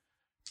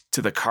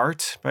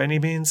cart by any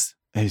means.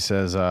 He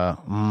says, I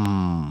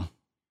don't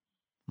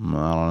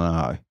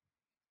know.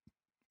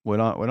 We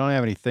don't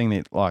have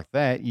anything like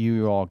that.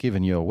 You are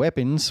given your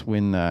weapons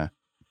when the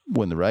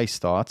race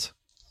starts.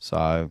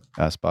 So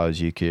I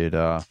suppose you could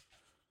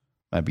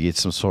maybe get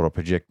some sort of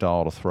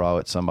projectile to throw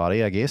at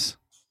somebody, I guess.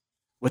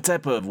 What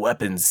type of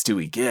weapons do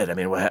we get? I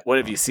mean, what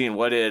have you seen?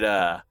 What did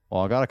Well,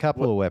 I got a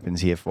couple of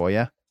weapons here for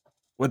you.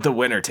 what'd the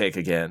winner take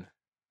again?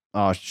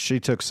 Oh, she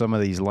took some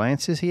of these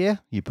lances here.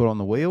 You put on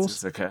the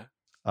wheels. It's okay.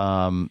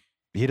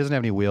 He doesn't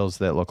have any wheels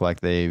that look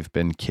like they've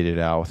been kitted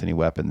out with any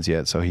weapons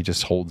yet. So he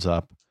just holds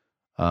up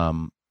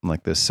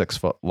like this 6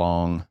 foot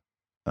long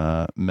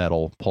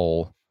metal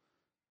pole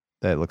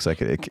that looks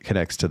like it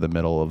connects to the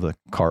middle of the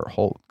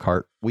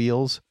cart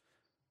wheels.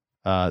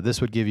 This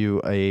would give you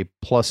a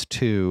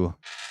 +2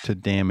 to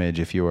damage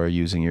if you are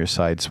using your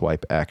side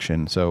swipe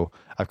action. So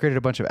I've created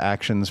a bunch of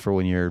actions for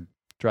when you're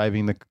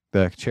driving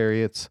the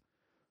chariots.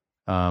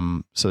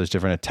 So there's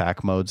different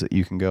attack modes that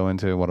you can go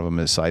into. One of them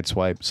is side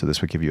swipe. So this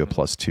would give you a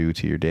 +2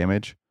 to your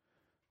damage.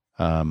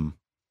 And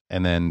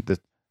then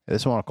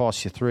this one will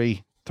cost you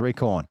three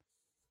coin,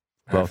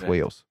 both Perfect.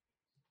 wheels.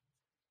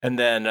 And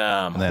then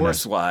then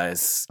horse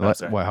wise. Wait,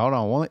 hold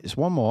on. It's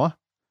one more.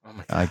 Oh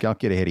my I god. can't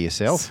get ahead of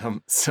yourself.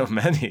 So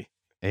many.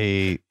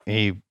 He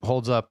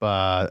holds up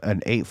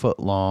an 8 foot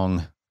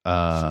long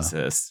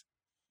Jesus.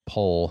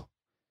 pole.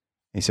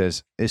 He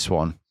says, "This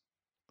one,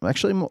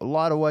 actually a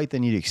lighter weight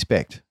than you'd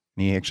expect."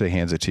 And he actually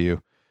hands it to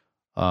you.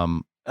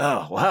 Oh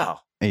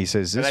wow. And he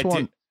says, And "This I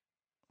one,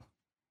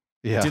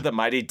 yeah, Do the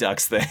Mighty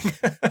Ducks thing.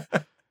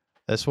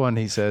 this one."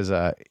 He says,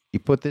 "You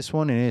put this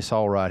one in this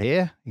hole right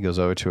here." He goes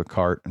over to a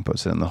cart and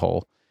puts it in the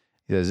hole.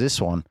 He says,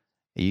 "This one,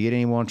 you get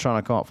anyone trying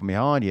to come up from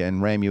behind you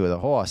and ram you with a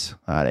horse,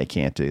 they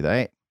can't do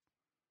that."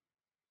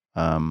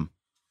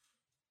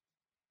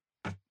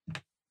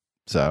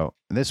 So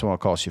this one will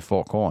cost you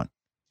 4 coin.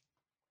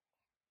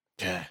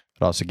 Yeah.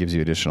 It also gives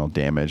you additional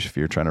damage if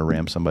you're trying to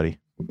ram somebody.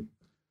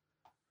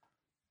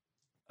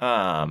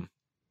 Nice.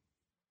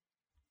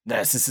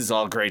 This is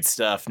all great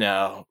stuff.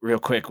 Now, real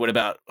quick, what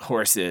about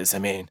horses? I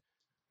mean,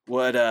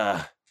 what's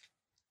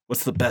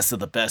the best of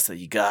the best that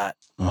you got?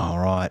 All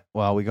right.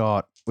 Well, we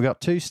got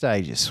 2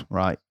 stages,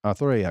 right?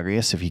 3, I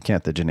guess, if you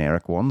count the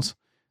generic ones.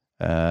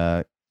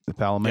 The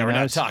Palominos. Yeah,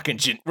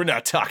 we're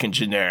not talking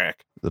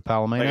generic. The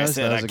Palominos. Like I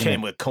said, those I are came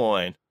gonna, with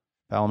coin.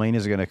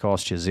 Palominos are going to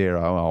cost you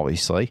 0,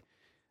 obviously.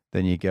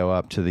 Then you go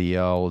up to the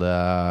old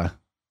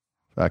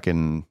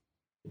fucking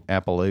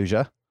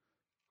Appaloosa.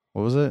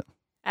 What was it?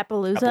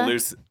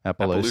 Appaloosa.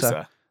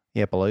 Appaloosa.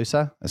 Yeah,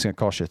 Appaloosa. That's going to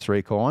cost you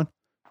 3 coin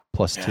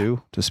plus Yeah.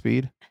 2 to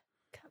speed.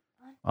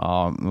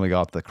 We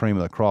got the cream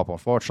of the crop.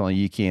 Unfortunately,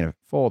 you can't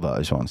afford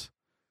those ones.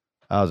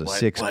 That was a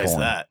 6 Why coin. is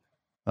that?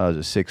 That was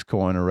a 6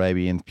 coin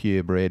Arabian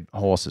purebred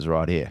horses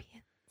right here.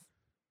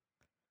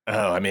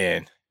 Oh, I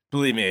mean,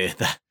 believe me,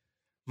 that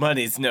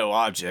money's no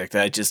object.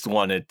 I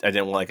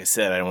didn't, like I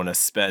said, I don't want to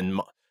spend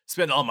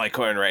all my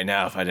coin right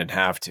now if I didn't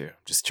have to. I'm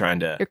just trying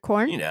to, Your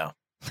corn? you know,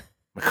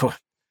 my coin,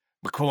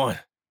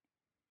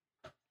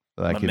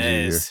 That my gives you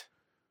maize.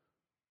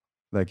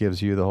 that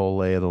gives you the whole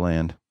lay of the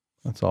land.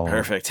 That's all.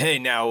 Perfect. Hey,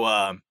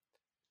 now,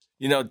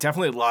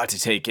 definitely a lot to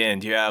take in.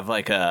 Do you have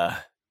like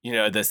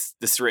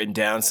this written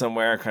down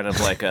somewhere, kind of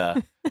like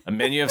a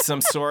menu of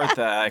some sort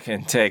that I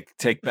can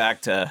take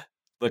back to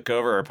look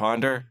over or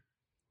ponder?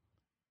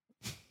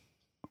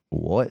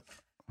 What?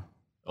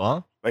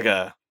 Well, Like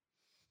a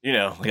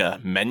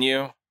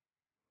menu?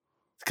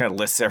 It kind of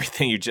lists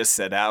everything you just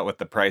set out with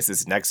the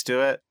prices next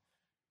to it.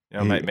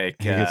 It might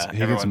make he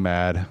gets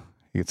mad.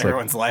 He gets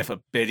everyone's life a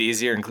bit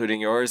easier,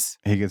 including yours.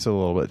 He gets a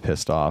little bit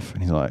pissed off,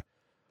 and he's like,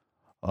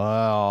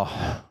 "Well,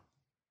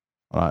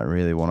 I don't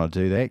really want to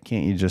do that.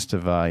 Can't you just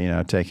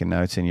have taken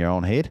notes in your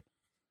own head?"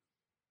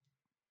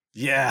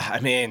 Yeah, I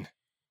mean,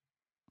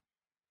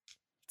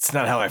 it's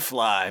not how I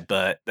fly,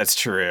 but that's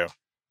true.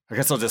 I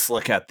guess I'll just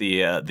look at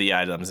the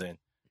items and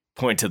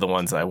point to the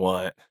ones I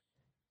want.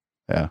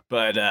 Yeah.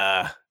 But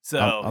so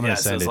I'm gonna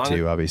send it to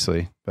you,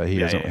 obviously, but he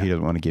doesn't. Yeah. He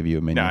doesn't want to give you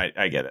a menu. No,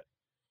 I get it.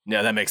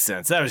 No, that makes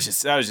sense. That was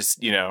just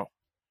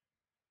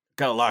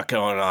got a lot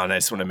going on. I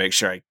just want to make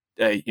sure I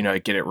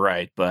get it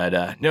right.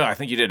 But no, I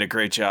think you did a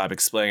great job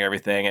explaining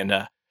everything, and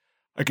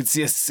I could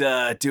see us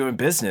doing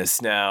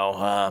business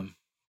now.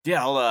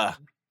 Yeah, I'll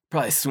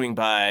probably swing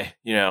by,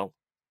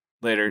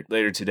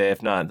 later today,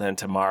 if not then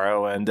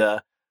tomorrow, and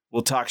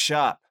we'll talk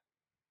shop.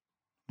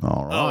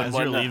 All oh, right. as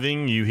you're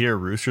leaving, you hear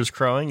roosters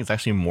crowing. It's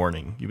actually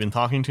morning. You've been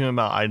talking to him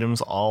about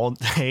items all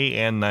day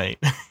and night.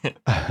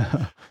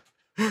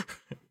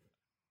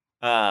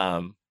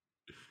 One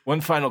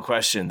final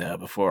question though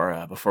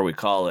before we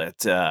call it.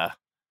 God,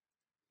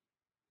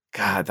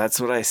 that's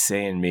what I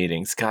say in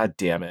meetings. God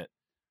damn it.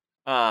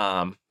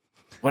 One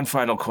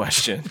final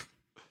question.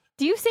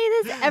 Do you say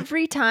this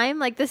every time?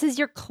 Like this is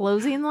your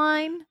closing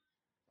line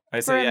I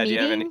for say, a yeah, do you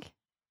have meeting? any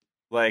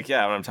when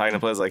I'm talking to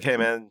players, like, hey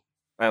man.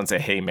 I don't say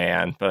hey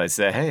man, but I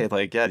say, hey,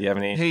 like, yeah, do you have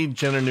any Hey,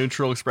 gender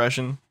neutral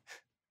expression.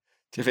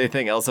 do you have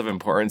anything else of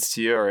importance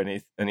to you, or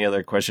any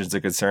other questions or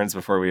concerns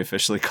before we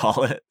officially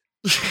call it?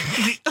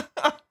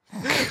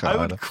 I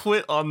would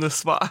quit on the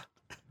spot.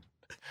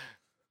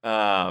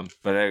 But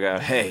I go,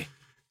 hey,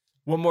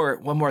 one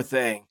more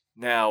thing.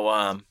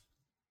 Now,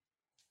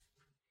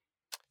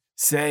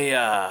 say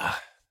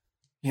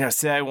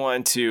I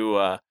want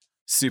to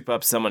soup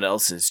up someone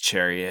else's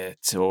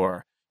chariot,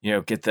 or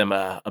get them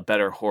a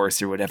better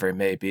horse or whatever it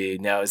may be.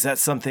 Now, is that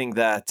something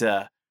that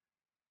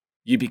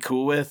you'd be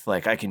cool with?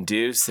 Like I can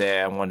do,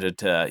 say I wanted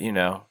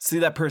to, see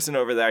that person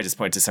over there. I just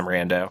point to some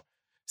rando.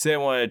 Say I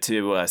wanted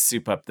to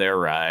soup up their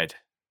ride.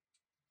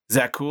 Is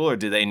that cool, or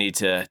do they need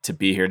to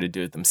be here to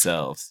do it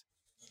themselves?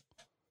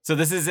 So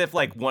this is if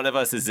like one of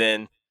us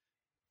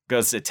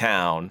goes to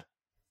town,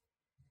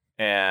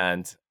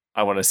 and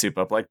I want to soup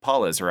up like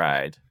Paula's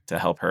ride to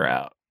help her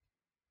out.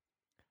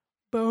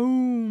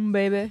 Boom,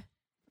 baby.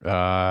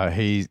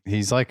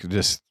 He's like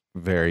just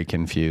very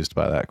confused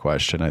by that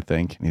question, I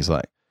think. And he's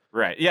like,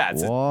 Right. Yeah,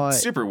 it's a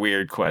super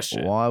weird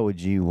question. why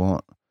would you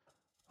want?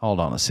 Hold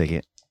on a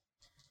second.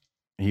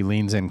 He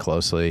leans in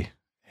closely.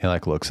 He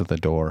like looks at the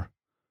door,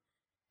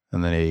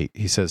 and then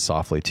he says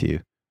softly to you,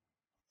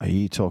 "Are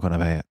you talking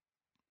about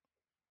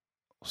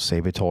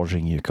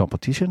sabotaging your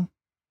competition?"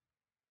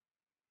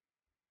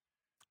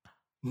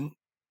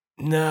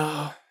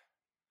 No,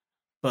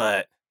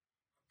 but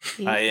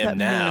I am But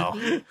now.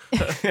 maybe.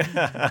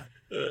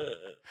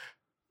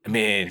 I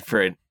mean,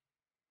 for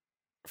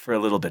a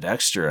little bit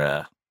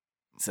extra,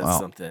 is that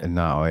something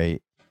No,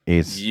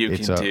 it's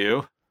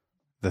do?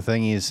 The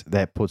thing is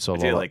that puts a I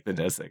lot. do like the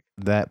Nessic.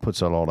 That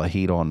puts a lot of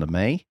heat onto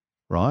me,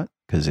 right?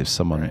 Because if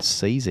someone Right.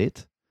 sees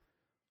it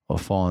or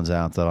finds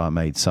out that I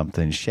made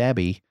something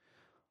shabby,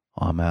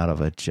 I'm out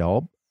of a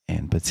job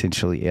and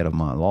potentially out of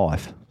my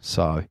life.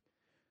 So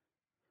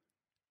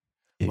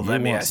if Well, you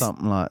let me want ask-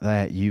 something like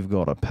that, you've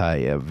got to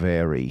pay a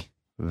very,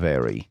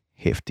 very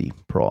hefty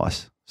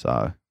price.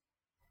 So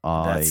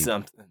That's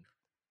something.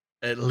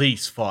 At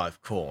least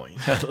 5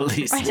 coins. At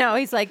least. I know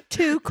he's like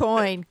 2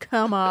 coin.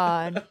 Come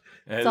on, At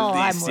that's all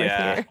I'm least, worth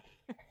yeah. here.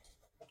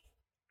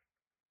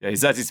 Yeah,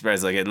 he's not too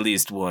surprised. Like at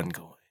least 1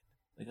 coin.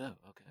 Like, oh,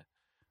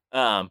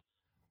 okay.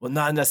 Well,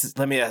 not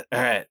necessarily. All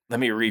right. Let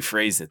me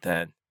rephrase it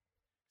then.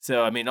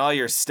 So, I mean, all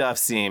your stuff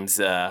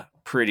seems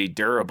pretty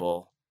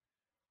durable,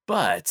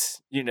 but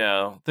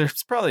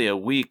there's probably a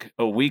weak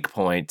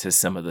point to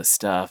some of the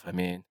stuff. I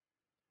mean,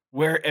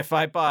 where if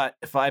I bought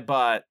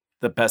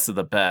the best of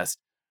the best,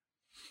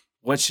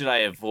 what should I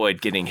avoid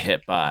getting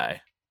hit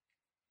by?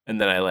 And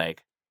then I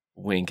like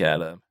wink at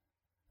him.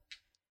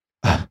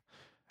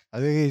 I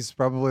think he's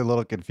probably a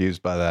little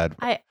confused by that.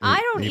 I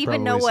don't He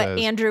even know probably what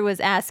says- Andrew was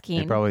He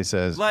asking. probably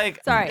says,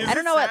 Like, Sorry, Is I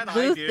don't it know sad what I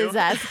Luth do? is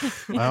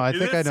asking. "Oh, I Is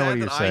think it I know sad what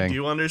you're that saying." I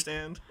do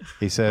understand.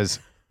 He says,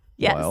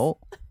 Yes. "Well,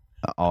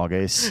 I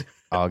guess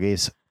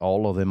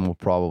all of them will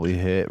probably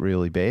hurt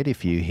really bad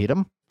if you hit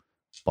them,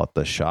 but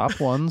the sharp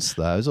ones,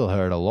 those will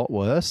hurt a lot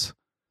worse.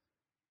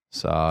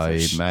 So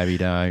maybe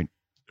don't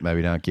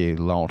get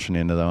launching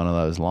into one of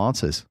those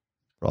lances,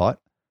 right?"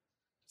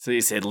 So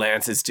you said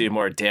lances do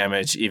more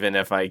damage even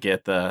if I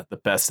get the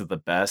best of the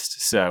best.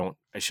 So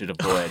I should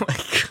avoid Oh my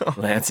God.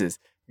 lances.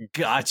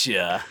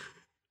 Gotcha.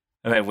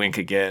 And I wink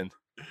again.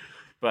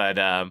 But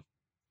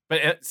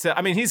so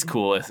I mean he's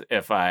cool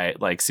if I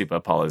like soup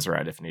up Paula's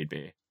ride if need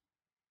be.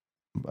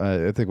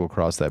 I think we'll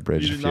cross that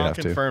bridge You if did you not have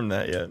to. confirm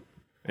that yet.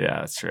 Yeah,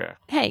 that's true.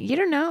 Hey, you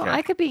don't know. Okay.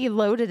 I could be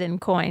loaded in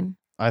coin.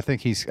 I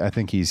think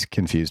he's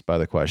confused by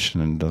the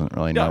question and doesn't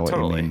really Yeah, know what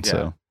totally, you mean. yeah.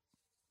 So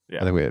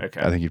Yeah. I think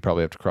okay. I think you'd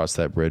probably have to cross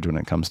that bridge when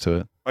it comes to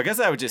it. I guess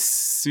I would just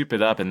soup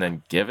it up and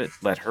then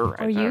let her ride.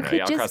 Or I you don't know. could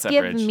Yeah, I'll cross just that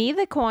give bridge. me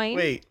the coin,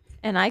 Wait,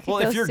 and I could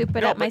Well, go if you're soup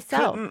it no, up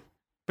myself.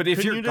 But if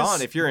Couldn't you're you gone,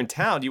 just- if you're in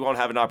town, you won't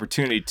have an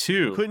opportunity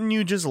to. couldn't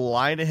you just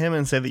lie to him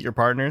and say that you're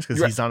partners because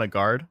You're- he's not a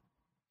guard?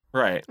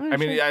 Right. Oh, I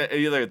mean, sure.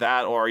 either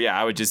that or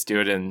I would just do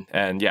it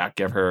and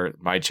give her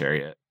my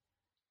chariot.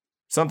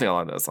 Something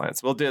along those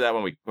lines. We'll do that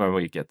when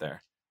we get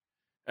there.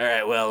 All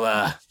right.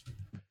 Well,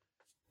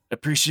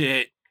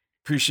 appreciate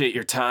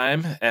your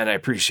time and I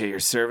appreciate your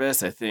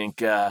service. I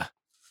think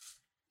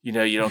you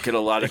don't get a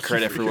lot of Thank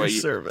credit you for your what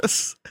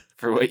service.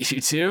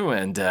 you do,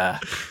 and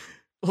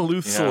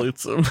Luth Yeah.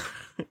 salutes him.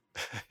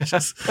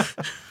 just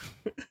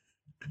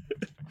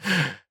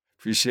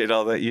appreciate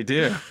all that you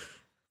do.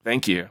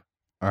 Thank you.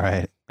 All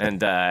right.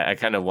 And I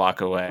kind of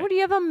walk away. What do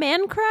you have, a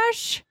man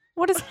crush?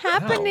 What is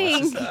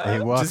happening? He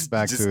walks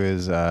back to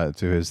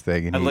his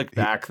thing, and I he, look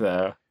back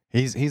though.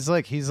 He's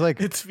like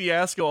It's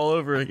fiasco all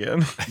over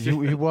again.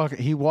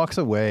 he walks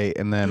away,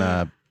 and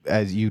then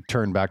as you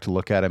turn back to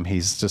look at him,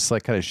 he's just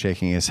like kind of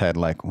shaking his head,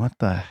 like, "What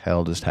the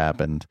hell just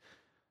happened?"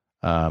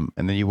 And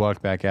then you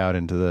walk back out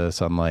into the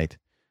sunlight.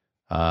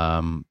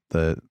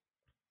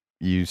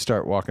 You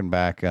start walking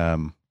back.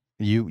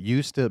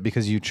 You still,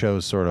 because you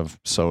chose sort of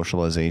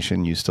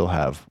socialization, you still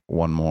have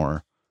one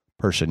more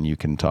person you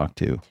can talk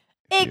to.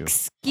 if you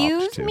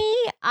Excuse opt to. me?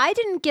 I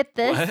didn't get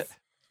this. What?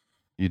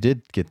 You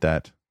did get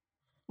that.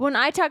 When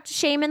I talked to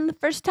Shaman the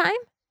first time?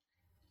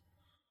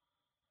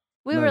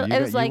 No, you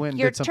It was you like went and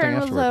your did something turn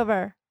was afterward.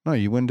 over. No,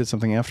 you went and did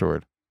something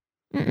afterward.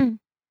 Mm-mm.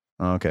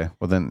 Oh, okay.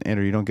 Well, then,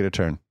 Andrew, you don't get a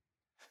turn.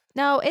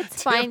 No,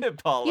 it's fine. Damn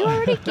it, Paula. You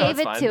already No, gave it's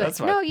it fine, to that's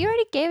it. fine. No, you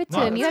already gave it to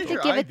No, him. You have I'm to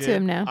pretty give sure it to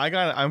him now. I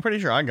got it. I'm pretty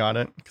sure I got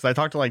it because I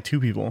talked to like 2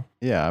 people.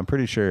 Yeah, I'm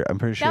pretty sure.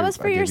 That was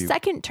for I your gave you-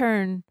 second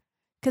turn.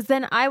 Because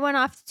then I went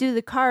off to do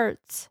the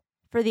carts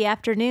for the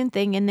afternoon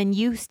thing, and then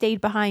you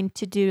stayed behind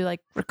to do like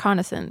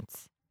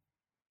reconnaissance.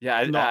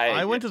 Yeah, No,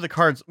 I went to the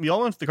carts. We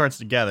all went to the carts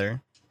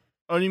together.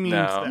 Oh, you mean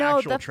No. the No,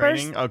 actual the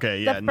training? first- Okay,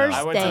 the yeah, no. first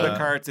I went to day. the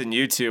carts and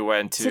you two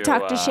went to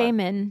talk to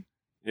Shaman.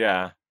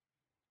 Yeah,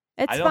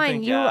 It's I don't fine.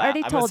 think, You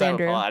already I'm told upset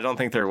with Andrew. Paula. I don't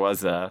think there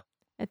was a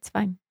It's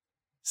fine.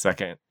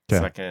 second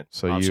Okay.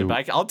 So option, you-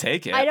 but I'll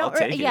take it. I don't. I'll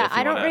take it Yeah, if you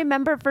I don't wanna-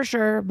 remember for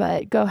sure,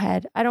 but go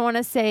ahead. I don't want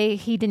to say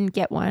he didn't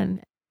get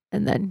one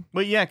and then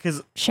But yeah,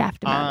 because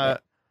shaft him out of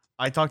it.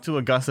 I talked to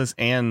Augustus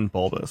and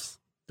Bulbus,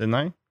 didn't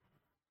I?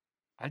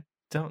 I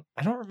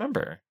don't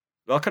remember.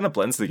 It all kind of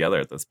blends together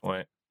at this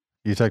point.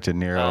 You talked to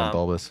Nero and Um,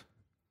 Bulbus.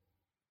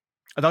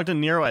 I talked to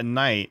Nero at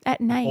night, At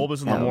night.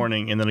 Bulbus in the though.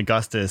 morning, and then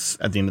Augustus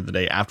at the end of the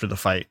day after the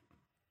fight.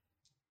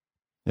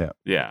 Yeah.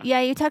 Yeah,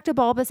 you talked to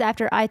Bulbus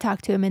after I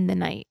talked to him in the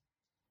night.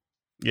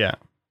 Yeah.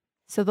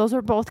 So those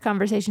were both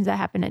conversations that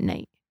happened at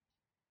night.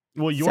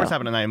 Well, yours So-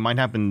 happened at night. Mine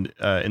happened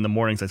in the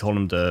mornings. I told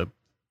him to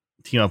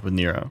team up with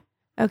Nero.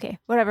 Okay,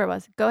 whatever it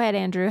was. Go ahead,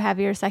 Andrew. Have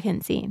your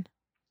second scene.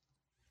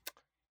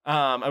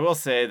 I will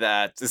say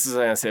that this is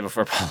what I'm gonna say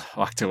before Paula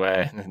walked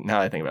away. Now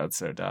that I think about it, it's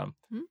so dumb.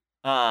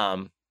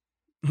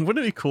 Wouldn't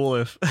it be cool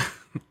if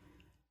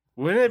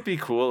Wouldn't it be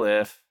cool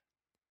if,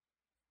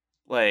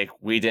 like,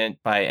 we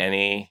didn't buy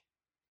any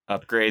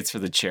upgrades for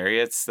the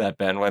chariots that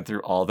Ben went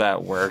through all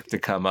that work to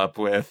come up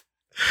with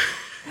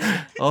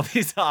all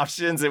these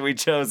options and we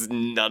chose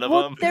none of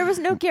Well, them? there was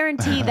no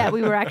guarantee that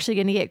we were actually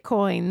going to get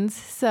coins,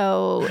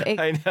 so it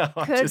I know.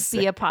 I'm could just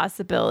be a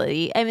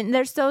possibility. I mean,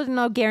 there's still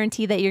no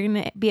guarantee that you're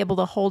going to be able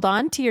to hold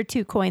on to your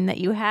 2 coin that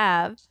you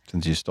have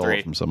Since you stole 3.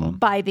 it from someone.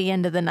 by the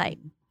end of the night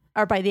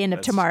or by the end of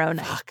That's- tomorrow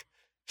night. Fuck.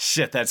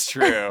 Shit, that's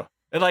true.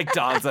 It like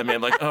dawns on me.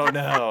 I'm like, oh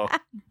no.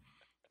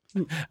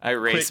 I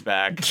race Quick,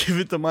 back. give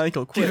it to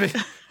Michael? Quick.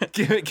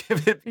 Give it He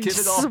give it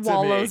just all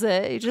swallows to me.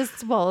 it. He just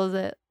swallows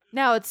it.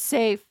 Now it's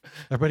safe.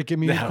 Everybody give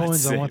me your Now it's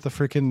coins. I safe. want the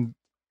freaking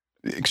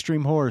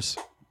extreme horse.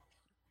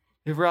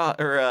 Hey,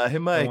 hey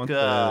Mike, want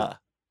the-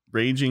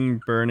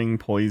 Raging, burning,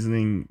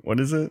 poisoning. What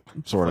is it?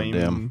 Sword of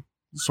Doom. Flaming-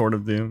 Sword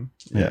of Doom.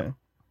 Yeah.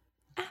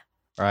 All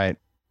right.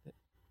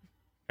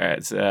 all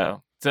right,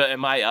 so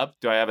am I up?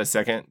 Do I have a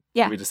second?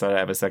 Yeah. We decided I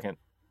have a second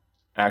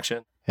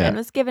action. Yeah. Ben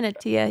was giving it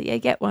to you. Yeah,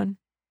 get one.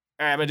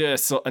 All right, I'm gonna do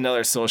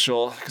another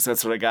social because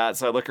that's what I got.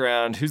 So I look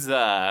around. Who's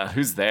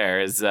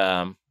there? Is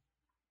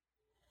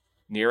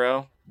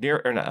Nero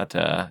or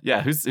not?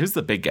 Yeah, who's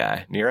the big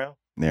guy? Nero.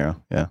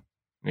 Nero. Yeah.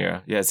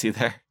 Yeah, is he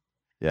there?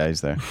 Yeah,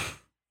 he's there.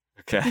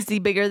 Okay. Is he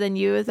bigger than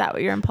you? Is that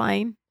what you're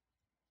implying?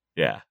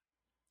 Yeah.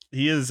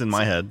 He is in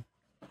my head.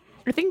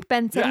 I think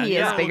Ben said he is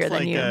yeah, bigger Looks than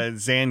like you.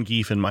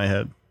 Zangief in my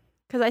head.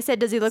 Because I said,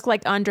 does he look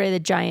like Andre the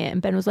Giant?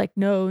 And Ben was like,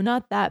 no,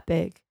 not that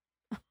big.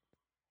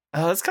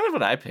 Oh, that's kind of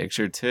what I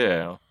pictured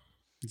too.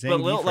 Zangief But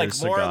little, or like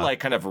more Sagat? like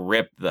kind of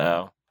ripped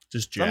though.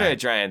 just Andre the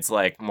jacked. Giant's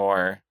like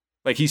more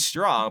like he's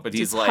strong, but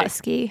he's Just like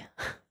husky.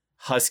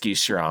 husky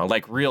strong,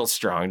 like real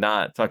strong,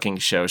 not fucking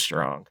show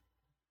strong.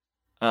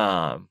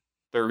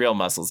 They're real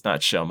muscles,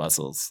 not show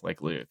muscles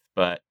like Luth.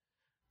 But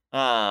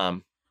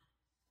all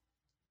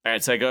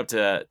right, so I go up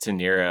to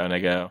Nero and I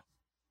go,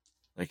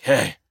 like,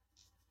 hey,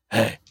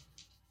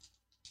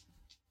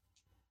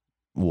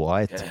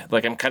 What? Yeah,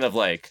 like I'm kind of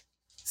like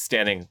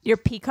standing. You're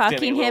peacocking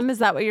Standing him. low. Is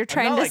that what you're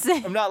trying to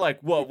say? I'm not like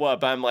what,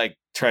 but I'm like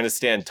trying to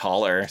stand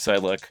taller, so I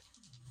look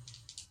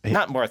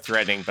not more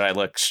threatening, but I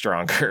look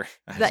stronger.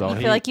 That So you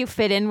he- feel like you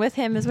fit in with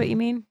him is what you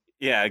mean?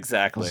 Yeah,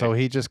 exactly. So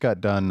he just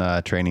got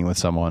done training with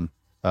someone,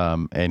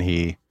 and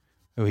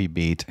who he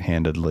beat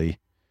handedly,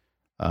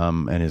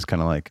 and is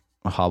kind of like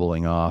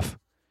hobbling off.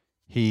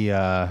 He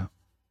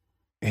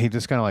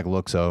just kind of like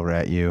looks over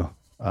at you,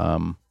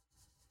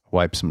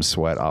 wipes some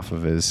sweat off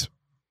of his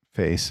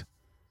face,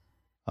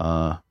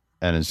 and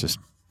is just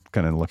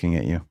kind of looking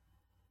at you.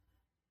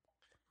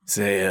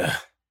 Say,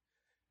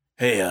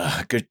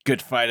 hey,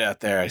 good fight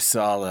out there. I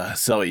saw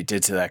what you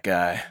did to that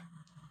guy.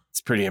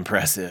 It's pretty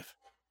impressive.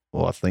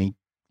 Well, I think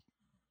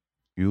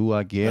you,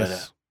 I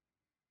guess.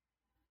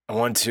 I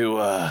want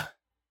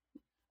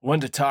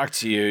to talk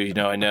to you. You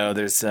know, I know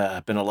there's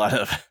been a lot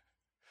of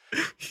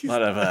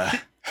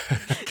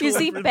You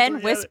see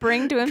Ben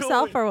whispering to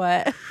himself or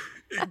what?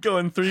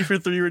 Going 3 for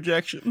 3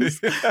 rejections.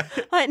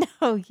 I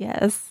know,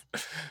 yes.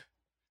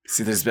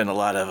 See, there's been a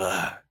lot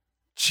of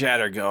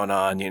chatter going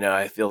on. You know,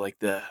 I feel like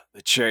the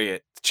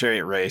chariot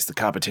race, the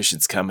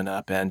competition's coming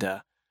up,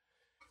 and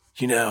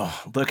you know,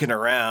 looking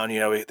around, you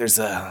know, there's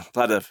a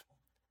lot of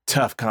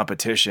tough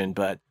competition,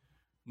 but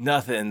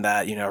nothing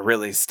that, you know,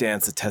 really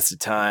stands the test of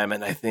time.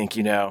 And I think,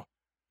 you know,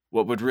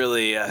 what would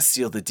really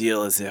seal the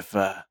deal is if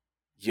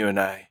you and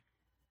I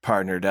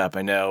partnered up.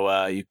 I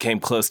know you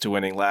came close to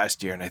winning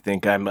last year, and I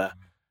think I'm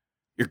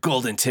your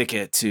golden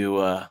ticket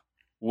to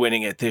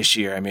winning it this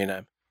year. I mean,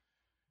 I'm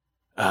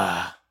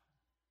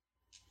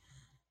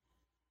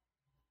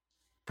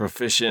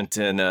proficient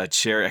in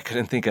chariot. I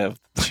couldn't think of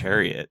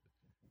chariot.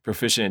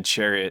 Proficient in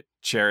chariot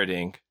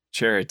racing.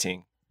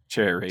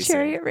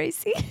 Chariot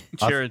racing.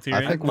 Charioteering.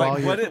 I think Like, while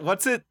you're,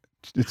 what's it?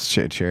 it's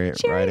chariot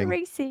Chariot riding.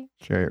 racing.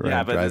 Chariot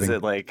Yeah, but driving. is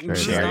it like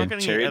This is Chariot. not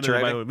getting chariot edited, by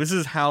the driving? way. This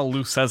is how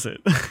Lou says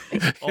it.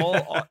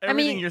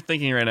 Everything you're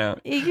thinking right now.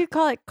 You could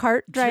call it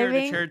cart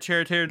driving.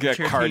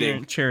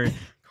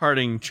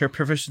 Karting,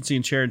 proficiency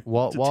in chariot.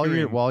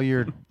 While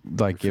you're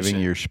like giving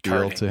Proficient your spiel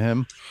karting. to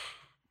him,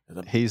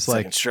 The He's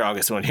second like-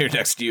 strongest one here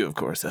next to you, of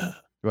course.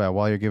 well,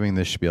 while you're giving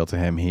this spiel to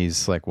him,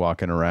 he's like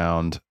walking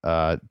around,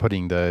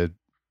 putting the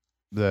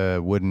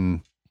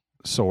wooden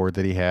sword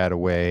that he had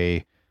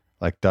away,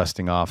 like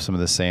dusting off some of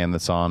the sand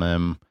that's on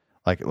him,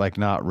 like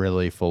not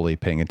really fully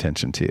paying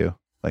attention to you.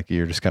 Like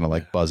you're just kind of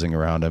like buzzing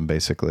around him,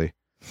 basically.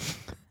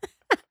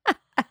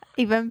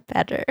 Even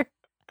better.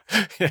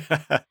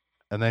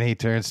 And then he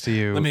turns to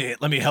you.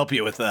 Let me help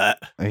you with that.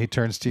 He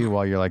turns to you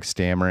while you're like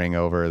stammering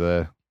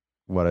over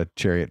what a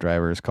chariot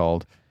driver is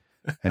called,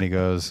 and he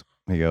goes,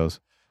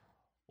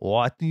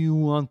 "What do you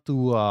want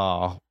to?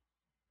 Are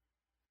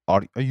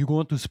you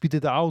going to spit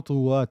it out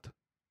or what?"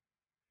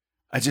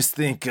 I just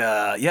think,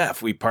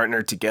 if we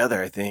partnered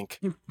together, I think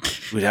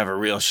we'd have a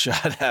real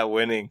shot at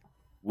winning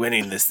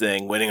this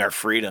thing, winning our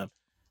freedom,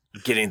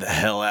 getting the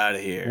hell out of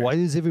here. Why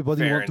does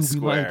everybody Fair want to and be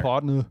my square.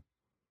 partner?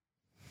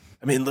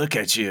 I mean, look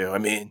at you. I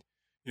mean,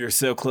 you're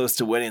so close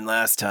to winning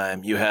last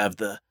time. You have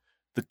the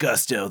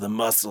gusto, the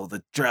muscle,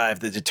 the drive,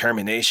 the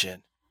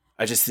determination.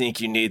 I just think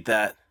you need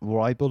that.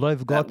 Right, but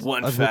I've got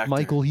one I've factor. got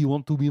Michael. He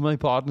want to be my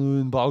partner,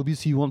 and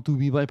Balbis he want to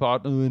be my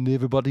partner, and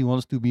everybody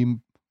wants to be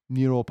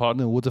near a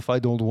partner. What if I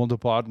don't want a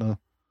partner?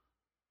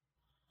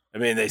 I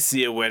mean, they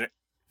see a winner.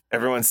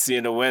 Everyone's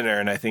seeing a winner,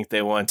 and I think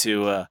they want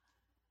to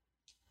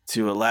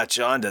latch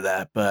on to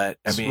that. But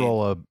I Let's mean,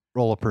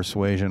 roll a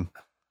persuasion.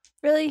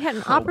 Really had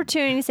an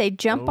opportunity to say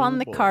jump Oh on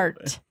the boy.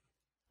 cart.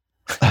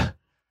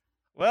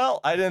 well,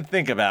 I didn't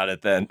think about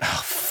it then.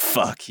 Oh,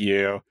 fuck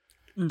you.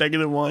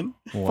 -1. One.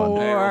 I rolled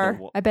a 4.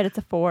 one. I bet it's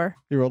a 4.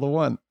 You rolled a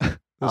 1. This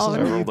Oh, is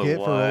no. what you rolled a get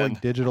for rolling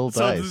 1. digital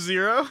So it's a dice.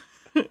 0?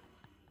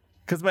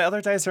 Because my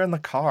other dice are in the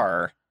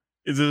car.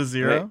 Is it a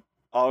 0?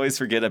 Always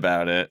forget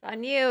about it.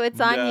 On you. It's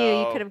on you.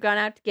 You No. could have gone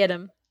out to get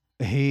him.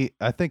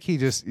 I think he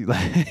just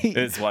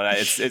It's one.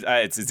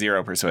 It's a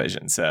 0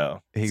 persuasion.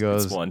 So He it's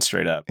goes- one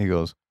straight up. he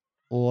goes,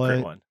 Great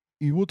what? one.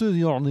 What is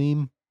your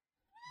name?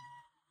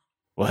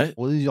 What?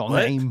 What is your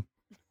What? name?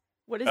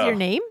 What is Oh. your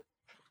name?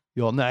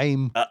 Your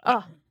name?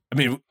 Oh, I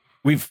mean,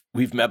 we've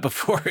met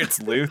before.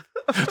 It's Luth.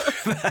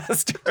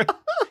 Master.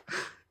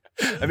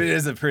 I mean, it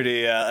is a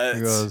pretty. He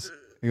It's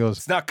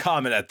goes, not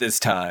common at this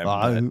time.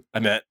 Uh, but I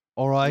meant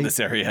all in right, this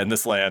area, in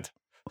this land.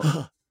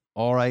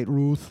 all right,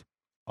 Ruth.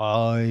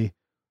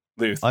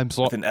 Luth. I'm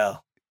sorry. With an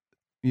L.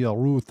 Yeah,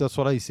 Ruth, that's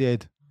what I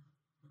said.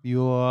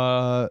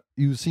 You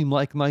seem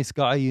like a nice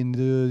guy, and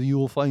you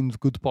will find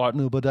good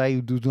partner. But I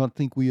do not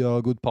think we are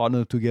a good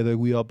partner together.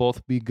 We are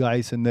both big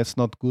guys, and that's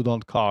not good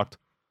on cart.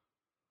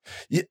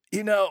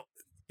 You know,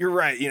 you're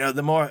right. You know,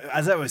 the more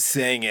as I was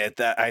saying it,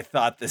 that I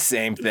thought the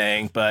same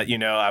thing, but you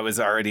know, I was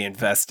already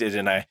invested,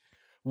 and I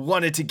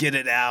wanted to get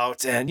it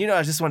out, and you know,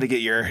 I just wanted to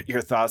get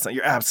your thoughts on.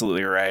 You're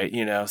absolutely right.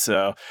 You know,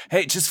 so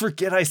hey, just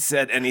forget I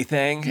said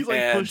anything. He's like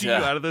and, pushing you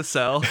out of the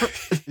cell.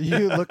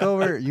 You look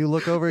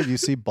over, you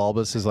see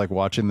Bulbous is like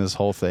watching this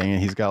whole thing,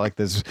 and he's got like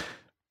this,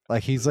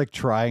 like he's like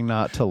trying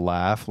not to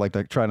laugh, like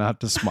try not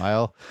to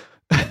smile,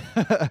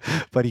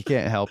 but he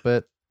can't help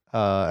it.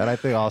 And I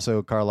think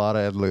also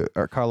Carlotta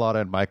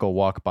and Michael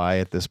walk by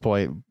at this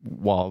point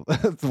while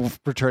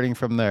returning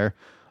from their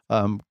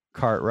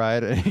cart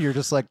ride, and you're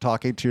just like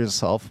talking to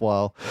yourself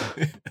while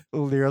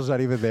Nero's not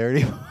even there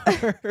anymore.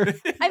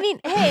 I mean,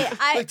 hey,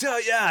 Like,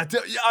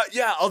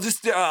 yeah.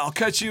 I'll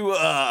catch you.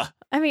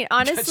 I mean,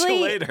 Catch you honestly,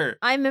 later.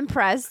 I'm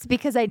impressed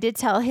because I did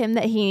tell him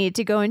that he needed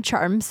to go and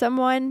charm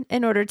someone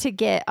in order to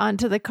get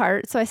onto the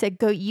cart. So I said,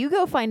 you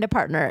go find a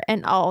partner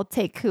and I'll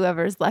take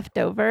whoever's left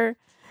over,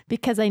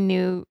 because I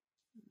knew,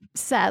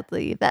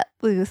 sadly, that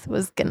Luth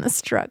was going to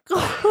struggle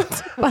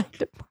to find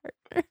a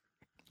partner.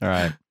 All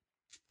right.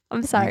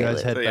 I'm sorry, You guys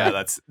Luth. head Yeah,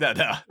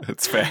 back.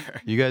 that's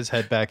fair. You guys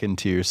head back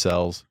into your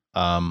cells.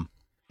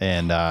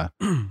 And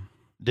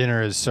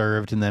dinner is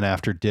served, and then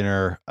after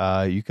dinner,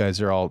 you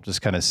guys are all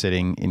just kind of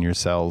sitting in your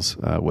cells,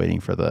 waiting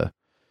for the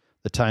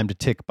time to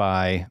tick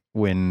by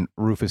when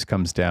Rufus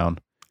comes down.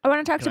 I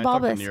want to talk to Can I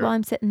talk to Bulbus Nero? while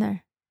I'm sitting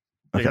there.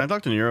 Hey, Okay. can I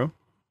talk to Nero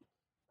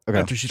Okay,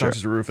 after she sure.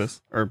 talks to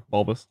Rufus or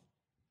Bulbus?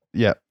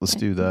 Yeah, let's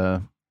do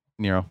the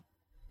Nero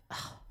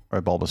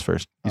or Bulbus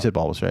first. You said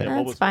Bulbus, right? Yeah,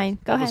 That's Bulbus fine.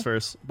 first. Go Bulbus ahead.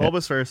 first.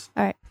 Bulbus first.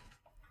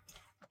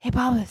 Hey,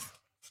 Bulbus,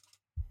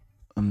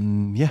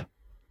 Yeah.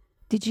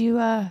 did you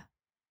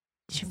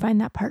find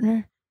that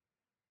partner?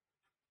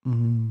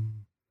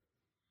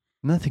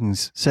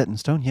 Nothing's set in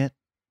stone yet.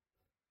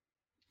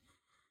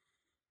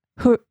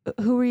 Who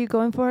were you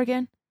going for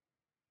again?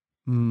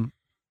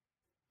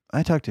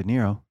 I talked to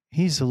Nero.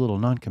 He's a little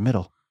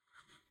non-committal.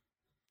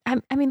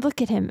 I mean,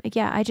 look at him.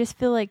 Yeah, I just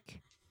feel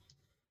like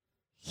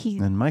he.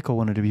 And Michael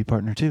wanted to be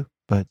partner too,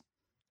 but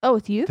Oh,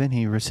 with you? then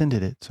he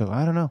rescinded it. So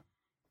I don't know.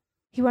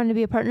 He wanted to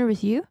be a partner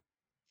with you?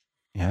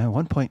 Yeah, at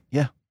one point,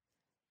 yeah.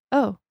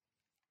 Oh.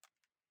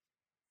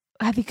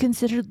 Have you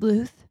considered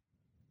Luth?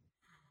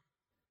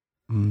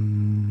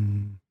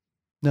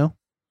 No.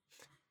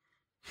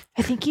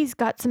 I think he's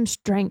got some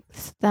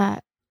strengths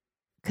that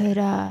could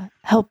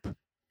help.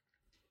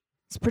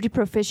 He's pretty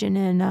proficient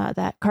in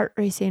that kart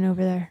racing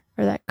over there,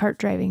 or that kart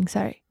driving,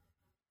 sorry.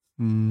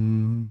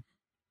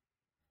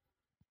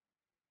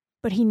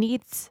 But he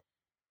needs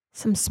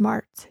some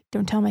smarts.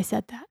 Don't tell him I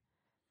said that.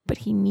 But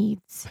he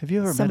needs. Have you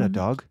ever met a someone-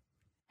 dog?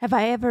 Have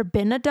I ever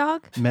been a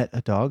dog? Met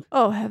a dog?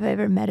 Oh, have I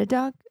ever met a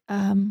dog?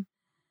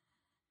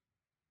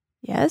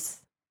 Yes.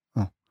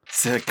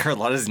 So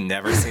Carlotta's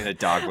never seen a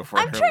dog before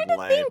in I'm her trying to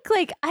life. think.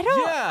 Like, I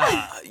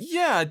don't.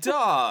 Yeah,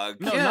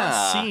 dog. No, yeah.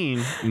 not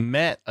seen.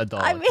 Met a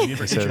dog. I mean- you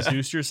ever He says-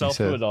 introduced yourself he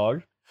says- to a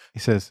dog? He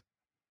says,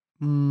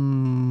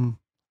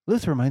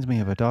 Luth reminds me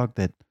of a dog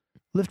that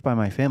lived by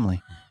my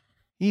family.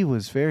 He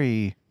was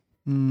very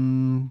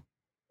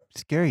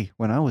scary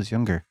when I was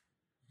younger.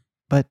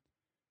 But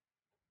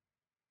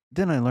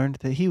then I learned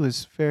that he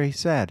was very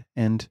sad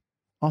and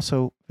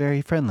also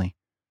very friendly.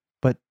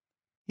 But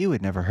he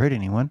would never hurt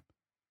anyone.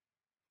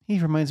 He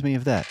reminds me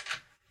of that.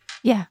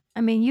 Yeah.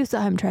 I mean, you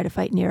saw him try to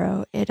fight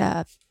Nero. It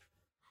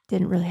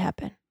didn't really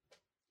happen.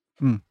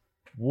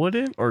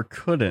 Wouldn't or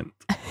couldn't?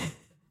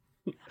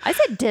 I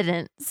said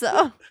didn't.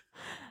 So,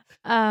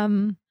 I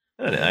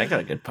got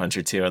a good punch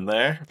or two in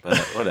there, but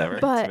whatever.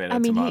 but Tomato, I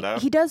mean, tomato.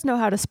 he does know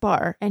how to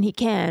spar, and he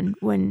can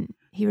when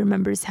he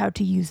remembers how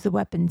to use the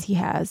weapons he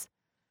has.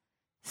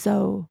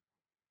 So,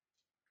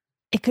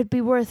 it could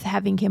be worth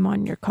having him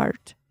on your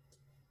cart.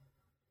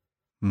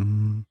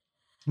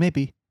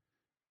 Maybe.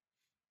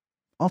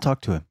 I'll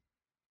talk to him.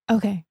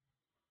 Okay.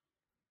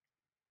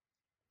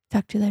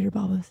 Talk to you later,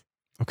 Bulbus.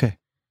 Okay.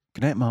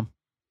 Good night, Mom.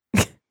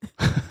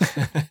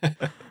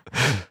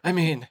 I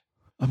mean,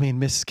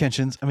 Mrs.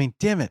 Kenshins.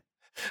 Damn it.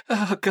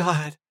 oh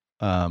God.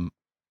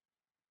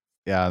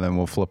 Yeah, then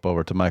we'll flip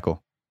over to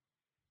Michael.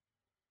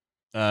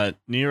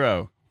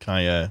 Nero,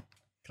 can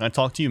I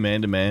talk to you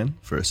man to man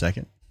for a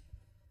second?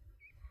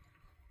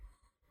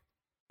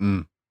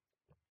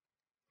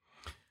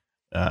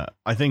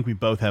 I think we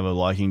both have a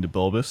liking to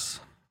Bulbus,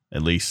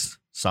 at least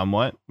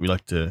somewhat. We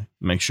like to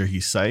make sure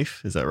he's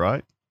safe. Is that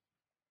right?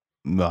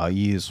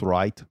 He is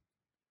right.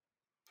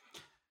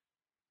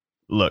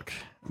 Look,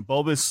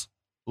 Bulbus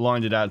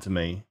lined it out to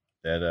me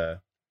that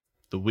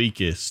the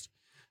weakest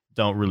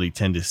don't really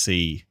tend to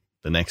see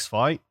the next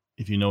fight,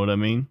 if you know what I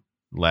mean.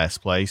 Last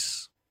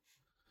place.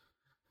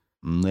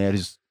 That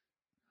is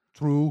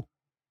true.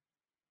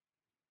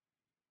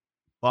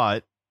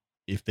 But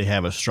if they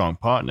have a strong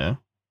partner,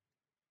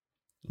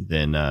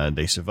 then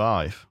they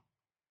survive.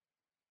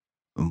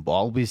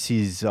 Bulbus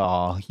is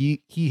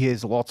he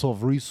has lots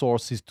of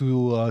resources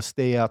to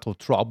stay out of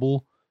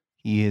trouble.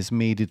 He has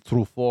made it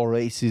through 4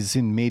 races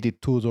and made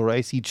it to the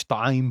race each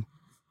time.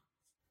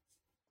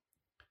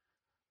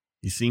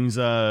 He seems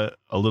a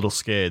little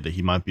scared that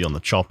he might be on the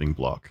chopping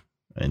block.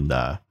 And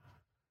I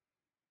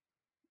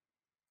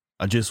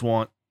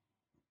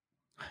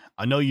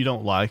know you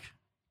don't like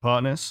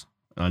partners,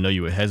 and I know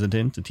you were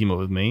hesitant to team up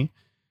with me,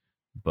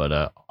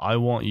 but I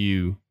want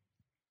you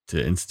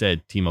to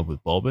instead team up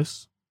with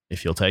Bulbus,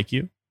 if he'll take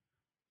you,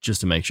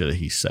 just to make sure that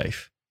he's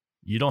safe.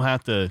 You don't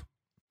have to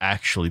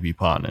actually be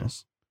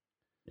partners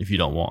if you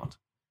don't want.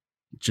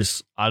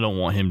 Just, I don't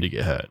want him to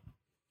get hurt.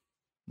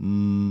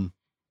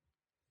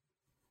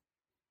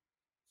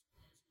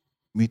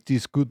 it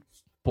is good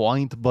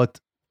point, but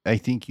I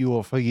think you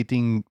are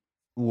forgetting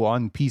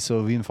one piece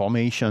of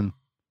information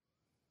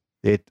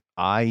that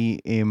I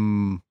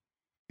am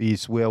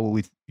is well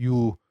with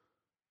you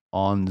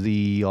on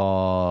the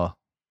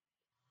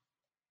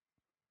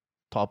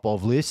top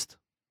of list,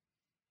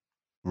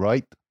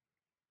 right?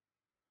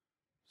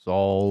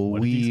 So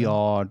What did he we say?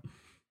 are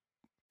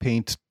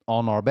paint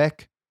on our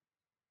back.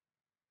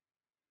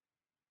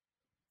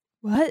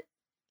 What?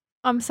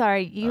 I'm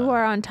sorry. You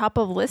are on top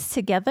of lists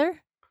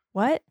together?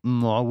 What?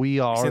 No, we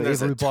You are saying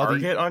there's a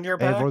everybody. target on your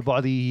back?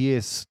 Everybody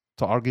is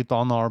target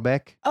on our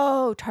back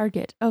Oh,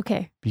 Target. Okay.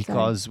 Sorry.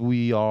 because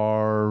we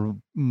are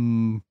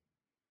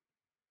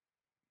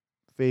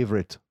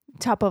favorite.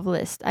 Top of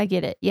list. I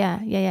get it. Yeah.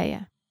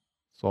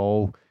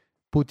 So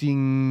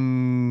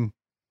putting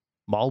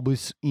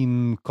Balbus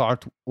in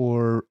cart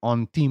or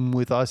on team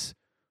with us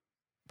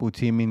put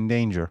him in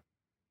danger.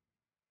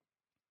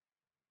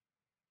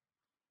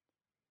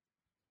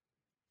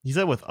 He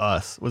said with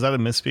us. Was that a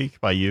misspeak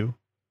by you?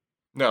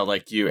 No,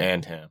 like you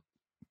and him.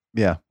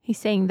 Yeah. He's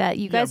saying that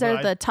you Yeah, guys but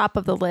are the top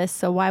of the list,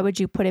 so why would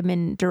you put him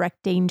in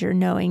direct danger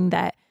knowing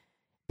that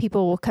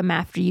people will come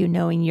after you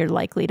knowing you're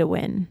likely to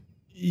win?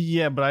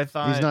 Yeah, but I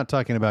thought He's not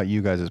talking about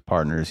you guys as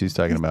partners. He's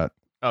talking about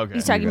Okay.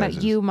 He's talking You about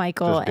guys you,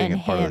 Michael, just being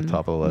and a part of the him,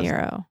 top of the list.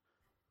 Nero.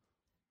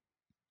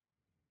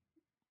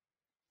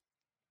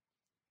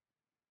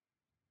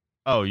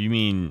 Oh, you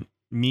mean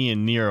me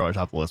and Nero are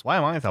top of the list? Why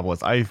am I on top of the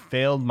list? I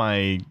failed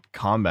my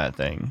combat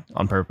thing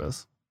on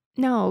purpose.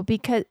 No,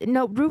 because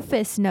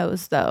Rufus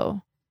knows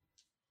though.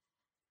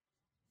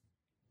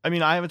 I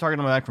mean, I have a target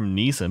on my back from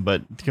Neeson,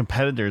 but the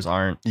competitors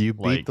aren't. you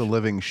beat like, the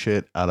living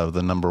shit out of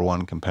the number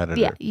one competitor.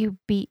 Yeah, you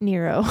beat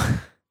Nero.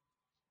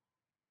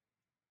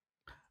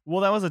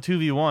 Well, that was a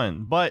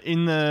 2v1, but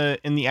in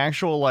the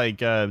actual like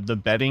the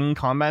betting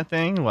combat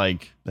thing,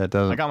 like That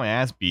doesn't. I got my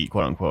ass beat,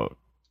 quote unquote.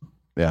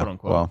 yeah. quote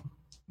unquote. Well,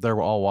 they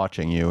were all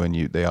watching you, and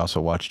they also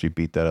watched you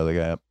beat that other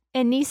guy up.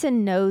 And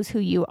Neeson knows who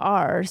you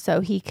are, so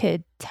he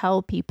could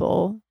tell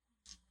people.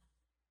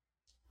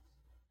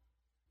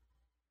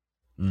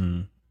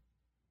 Mm.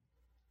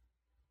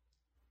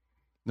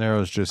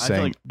 Nero's just I feel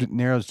saying.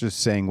 Nero's just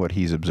saying what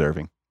he's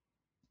observing.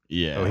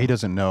 Yeah. So he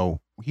doesn't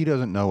know. He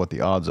doesn't know what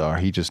the odds are.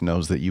 He just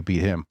knows that you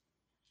beat him.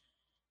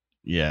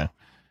 Yeah.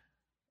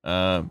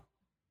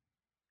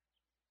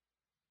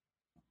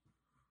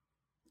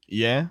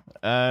 Yeah.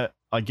 I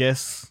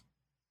guess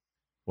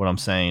what I'm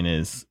saying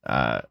is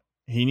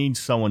he needs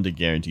someone to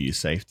guarantee his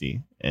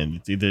safety. And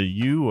it's either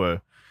you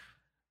or,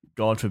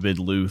 God forbid,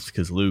 Luth,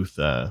 because Luth,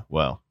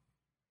 well,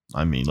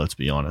 I mean, let's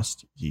be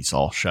honest. He's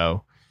all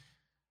show.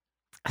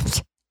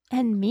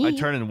 And me, I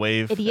turn and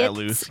wave at idiots.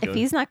 Luth. If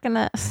he's not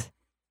gonna,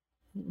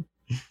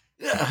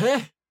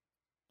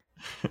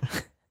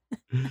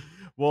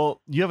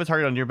 Well, you have a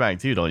target on your back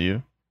too, don't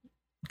you?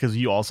 Because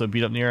you also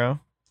beat up Nero.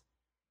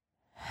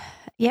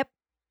 yep.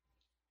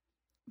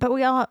 But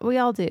we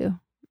all do.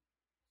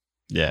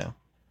 Yeah.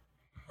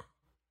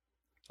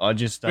 I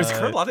just Was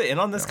Carlotta in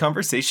on this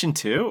conversation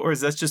too, or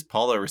is that just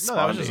Paula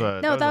responding?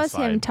 No, that was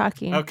him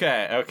talking.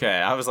 Okay.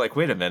 I was like,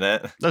 wait a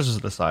minute. That's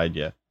just the side,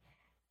 yeah.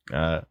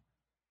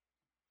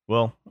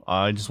 Well,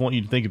 I just want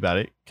you to think about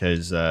it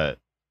because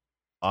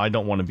I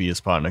don't want to be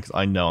his partner because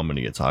I know I'm going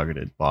to get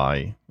targeted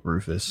by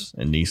Rufus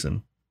and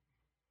Neeson.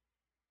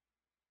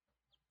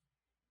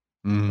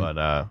 Mhm.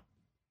 But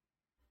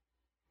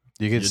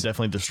you you're can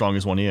definitely the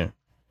strongest one here.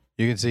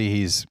 you can see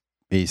he's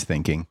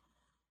thinking.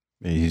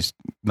 He's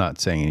not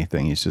saying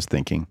anything. He's just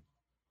thinking,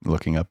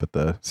 looking up at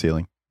the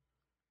ceiling.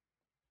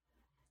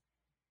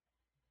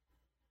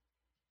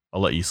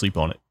 I'll let you sleep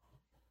on it.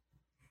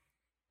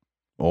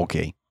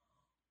 Okay.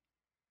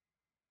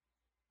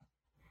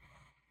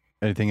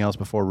 Anything else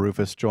before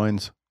Rufus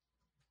joins?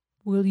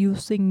 Will you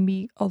sing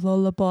me a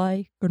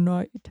lullaby? Good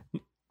night.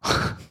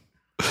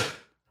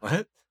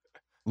 What?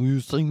 Will you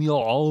sing me a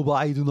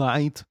lullaby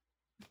tonight?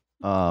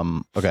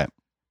 Okay.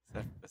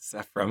 Is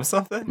that from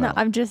something? No, No.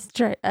 I'm just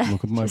Look at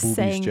my just boobies,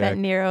 saying Jack. that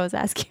Nero is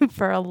asking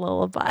for a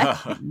lullaby.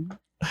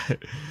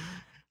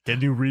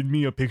 Can you read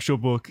me a picture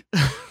book?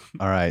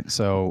 All right.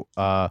 So,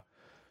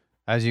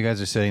 as you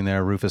guys are sitting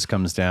there, Rufus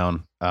comes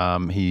down.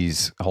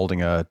 He's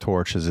holding a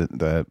torch as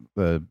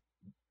the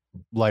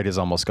light is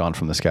almost gone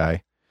from the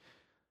sky.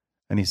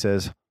 And he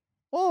says,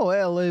 "Oh,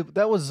 well,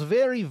 that was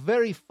very,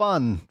 very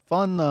fun.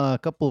 A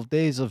couple of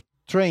days of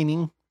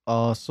training.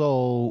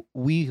 So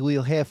we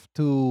will have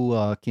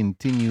to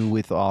continue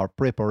with our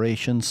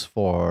preparations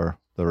for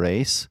the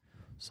race.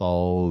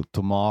 So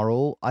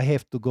tomorrow I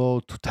have to go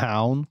to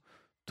town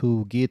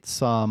to get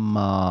some,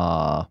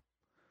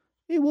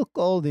 we will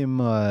call them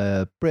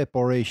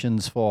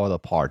preparations for the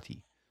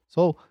party.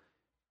 So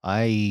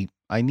I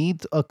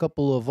need a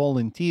couple of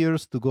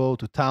volunteers to go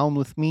to town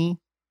with me.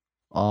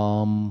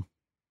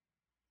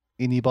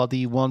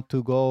 Anybody want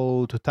to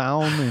go to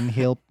town and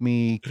help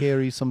me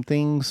carry some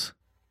things?"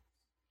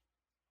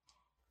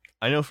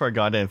 I know for a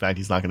goddamn fact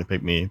he's not going to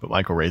pick me, but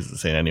Michael raises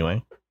his hand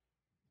anyway.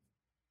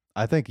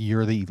 I think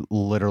you're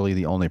literally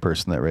the only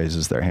person that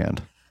raises their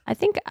hand. I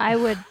think I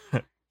would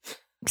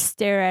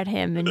stare at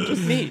him and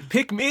just Me,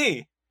 pick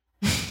me.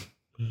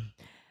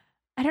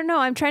 I don't know.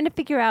 I'm trying to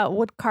figure out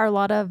what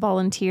Carlotta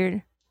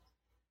volunteered.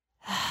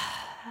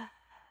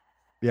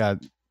 Yeah.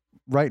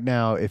 Right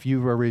now, if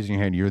you are raising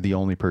your hand, you're the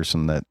only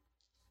person that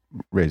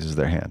raises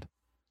their hand.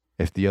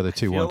 If the other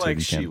two I feel want like to,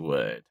 you she can.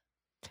 would.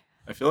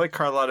 I feel like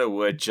Carlotta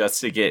would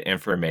just to get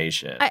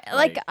information.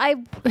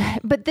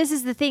 But this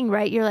is the thing,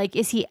 right? You're like,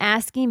 is he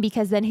asking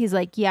because then he's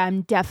like, yeah,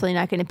 I'm definitely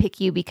not going to pick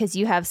you because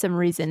you have some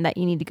reason that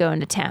you need to go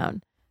into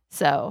town.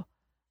 So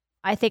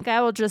I think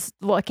I will just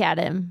look at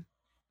him.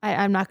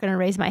 I'm not going to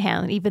raise my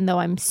hand, even though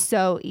I'm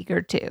so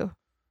eager to.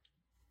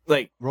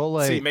 like, Roll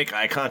so you a make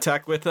eye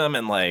contact with them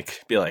and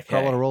like be like, hey,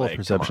 Carlotta, roll like, a come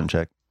perception on.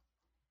 check.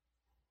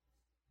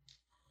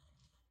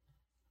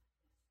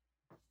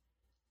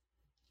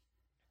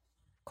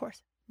 Of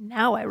course.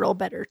 Now I roll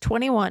better.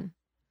 21.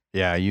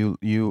 Yeah, you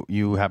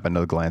happen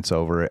to glance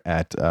over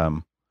at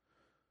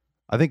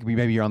I think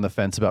maybe you're on the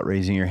fence about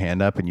raising your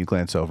hand up, and you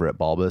glance over at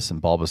Bulbous, and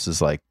Bulbous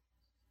is like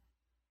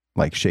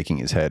shaking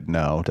his head.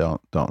 No,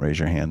 don't raise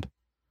your hand.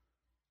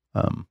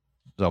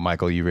 So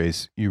Michael, you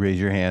raise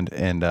your hand,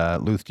 and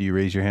Luth, do you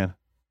raise your hand?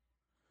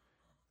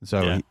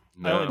 So Yeah.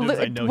 No. Because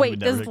I know he Wait, would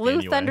never does pick me Luth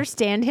anyway.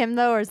 understand him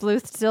though, or is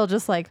Luth still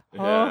just like, oh?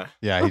 Yeah.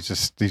 yeah, he's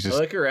just I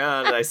look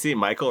around and I see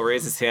Michael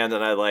raise his hand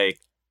and I like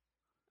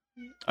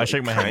I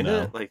shake my hand kinda,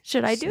 now. like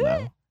Should I do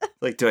it?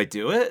 like do I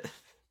do it?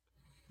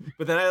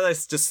 But then I like,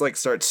 just like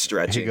start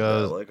stretching. He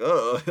goes- though, like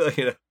oh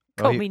you know.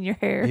 well, Combing your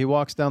hair. he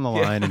walks down the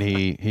Yeah. line, and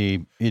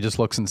he just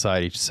looks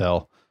inside each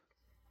cell.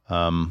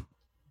 And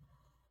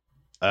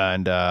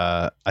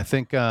I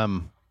think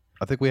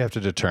we have to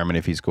determine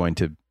if he's going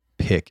to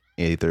pick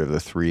either of the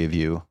three of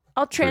you.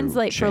 I'll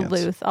translate for chance.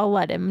 Luth. I'll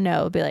let him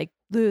know. Be like,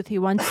 Luth, he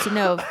wants to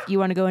know if you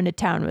want to go into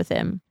town with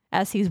him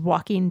as he's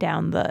walking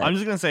down the. I'm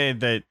just gonna say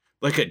that,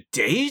 Like a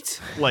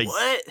date? like,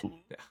 What?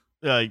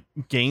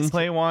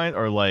 gameplay wise,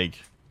 or like,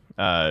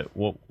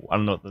 well, I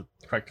don't know what the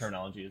correct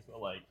terminology is,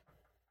 but like,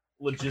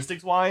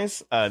 logistics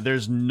wise,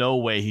 there's no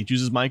way he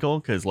chooses Michael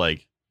because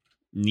like,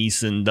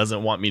 Neeson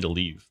doesn't want me to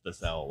leave the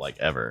cell like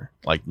ever,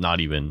 like not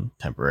even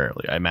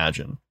temporarily. I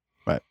imagine.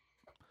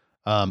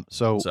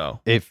 So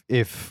if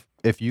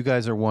you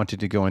guys are wanting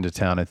to go into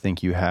town, I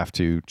think you have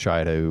to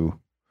try to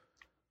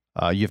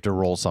you have to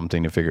roll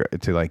something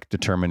to like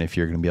determine if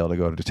you're going to be able to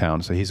go to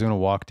town. So he's going to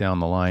walk down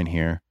the line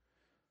here.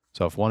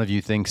 So if one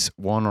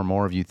or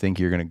more of you think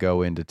you're going to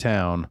go into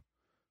town,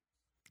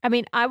 I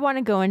mean, I want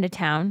to go into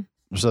town,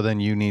 so then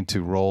you need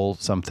to roll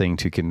something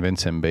to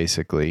convince him,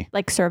 basically.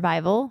 like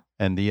survival.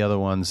 And the other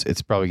ones,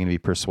 it's probably going to be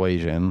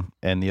persuasion.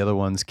 And the other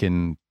ones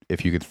can,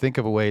 if you could think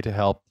of a way to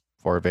help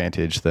for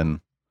advantage,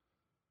 then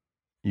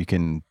you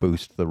can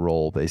boost the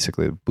roll,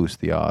 basically boost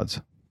the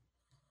odds.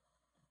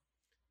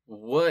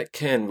 What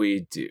can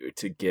we do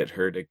to get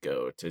her to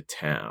go to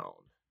town?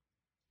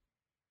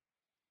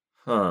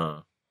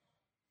 Huh.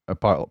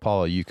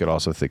 Paula, you could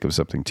also think of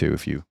something too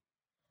if you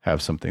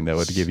have something that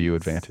would give you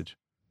advantage.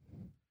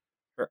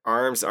 Her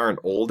arms aren't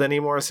old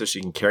anymore, so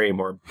she can carry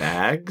more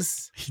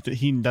bags.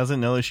 He doesn't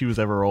know that she was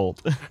ever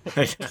old.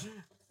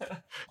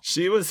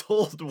 She was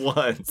old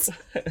once.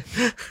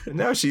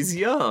 Now she's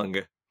young.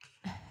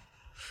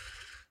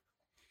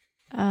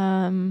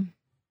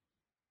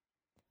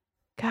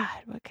 God,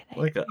 what could I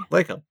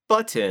Like do? a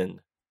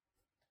button.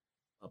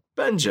 A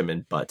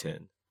Benjamin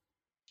Button.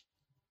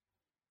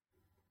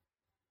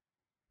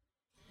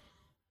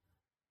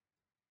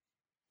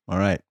 All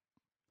right.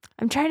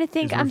 I'm trying to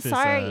think. His I'm roof is,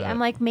 sorry. I'm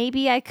like,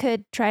 maybe I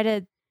could try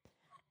to,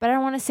 but I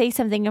don't want to say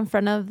something in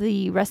front of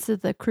the rest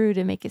of the crew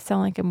to make it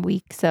sound like I'm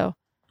weak. So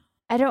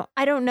I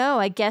don't know.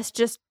 I guess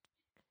just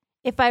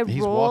if I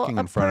He's roll walking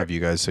in front of you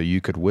guys, so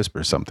you could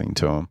whisper something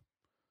to him.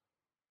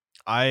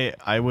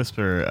 I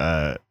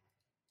whisper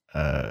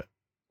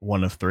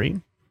one of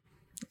three,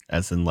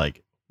 as in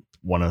like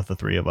one of the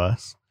three of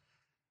us.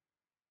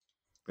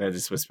 I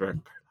just whisper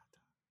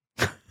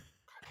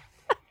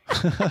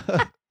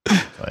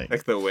Like,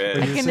 like the wind.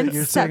 Like an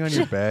You're sitting on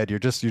your inception. bed. You're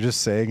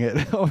just saying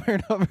it over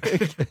and over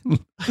again.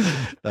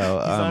 No,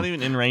 he's not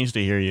even in range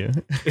to hear you.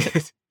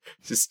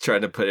 Just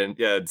trying to put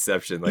in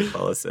Inception, like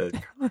Paula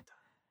said. all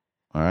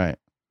right.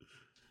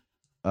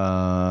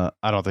 I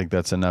don't think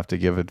that's enough to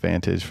give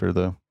advantage for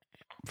that.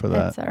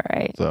 That's all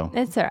right. So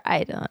It's all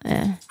right.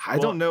 I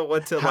don't know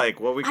what to how-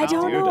 what we I can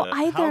don't do know to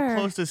either. How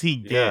close does he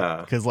get? Yeah.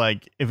 Because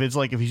like if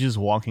he's just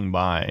walking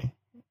by.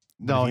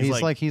 no, He's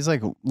he's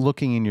like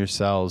looking in your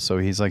cells. So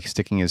he's like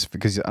sticking his,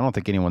 because I don't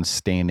think anyone's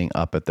standing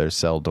up at their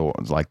cell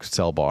doors, like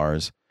cell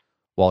bars,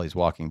 while he's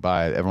walking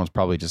by. Everyone's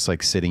probably just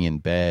like sitting in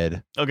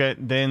bed. Okay,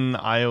 then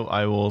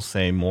I will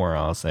say more.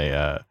 I'll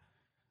say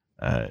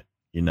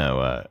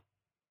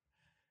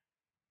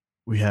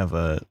we have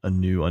a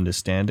new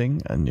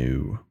understanding, a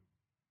new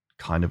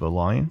kind of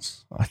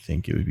alliance. I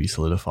think it would be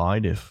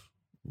solidified if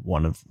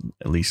one of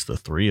at least the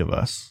three of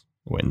us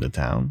went into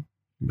town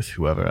with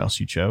whoever else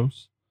you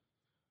chose.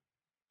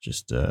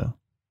 Just a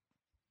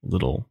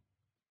little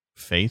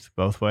faith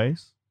both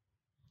ways.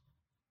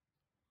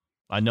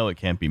 I know it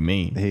can't be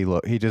me. He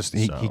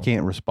So-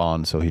 can't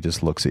respond, so he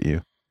just looks at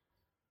you.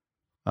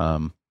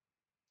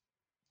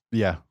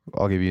 Yeah,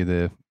 I'll give you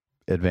the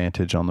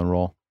advantage on the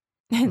roll.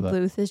 And that.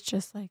 Luth is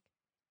just like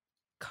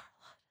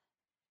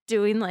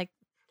doing like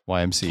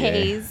YMCA.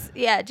 K's.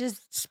 Yeah,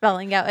 just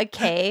spelling out a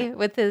K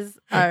with his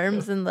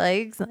arms and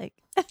legs. Like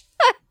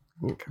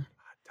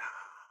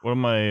What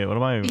am I? You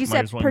Am said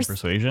I just wanting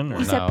persuasion? Or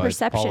you said No, it's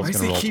perception. Paul's Why does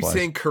gonna he roll keep twice.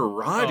 saying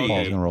karate?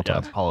 Paul's gonna roll yeah,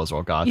 twice. Apollo's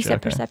roll. Gotcha. you said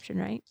okay. perception,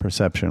 right?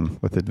 Perception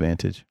with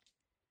advantage.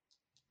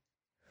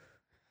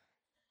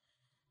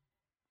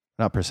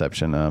 Not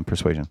perception,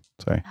 persuasion.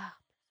 Sorry.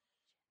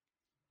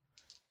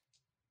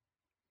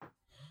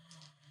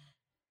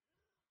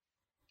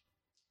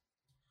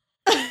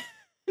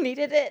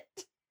 Needed it.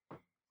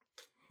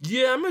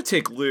 Yeah, I'm gonna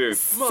take Luke.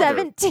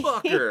 17.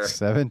 Motherfucker.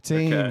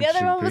 17. Okay. The other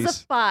She one was a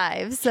greased-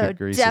 5, so she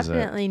greases it.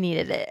 definitely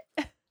needed it.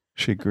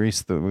 She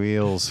greased the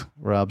wheels.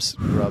 Rubs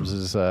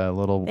his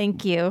little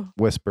Thank you.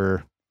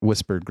 whisper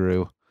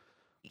grew.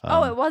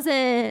 It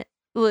wasn't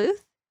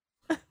Luth?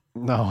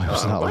 No, it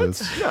was not What?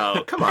 Luth.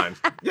 No, come on.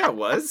 Yeah, it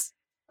was.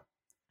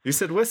 You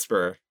said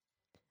whisper.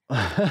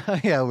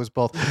 Yeah, it was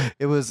both.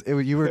 It was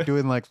you were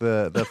doing like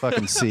the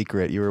fucking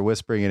secret. You were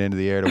whispering it into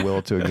the air to will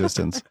it to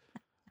existence.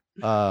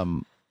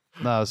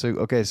 No,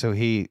 so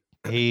he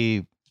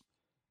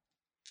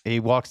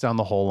walks down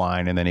the whole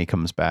line and then he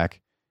comes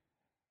back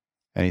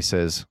and he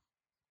says,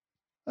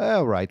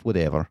 "All right,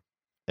 whatever."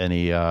 And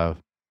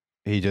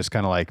he just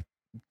kind of like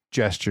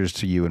gestures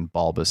to you in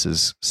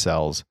Bulbus's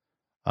cells.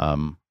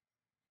 And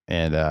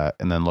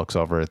then looks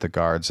over at the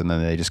guards and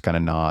then they just kind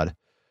of nod.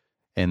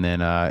 And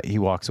then he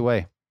walks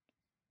away.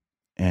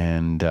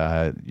 And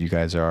you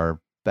guys are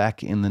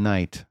back in the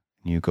night.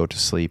 You go to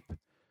sleep.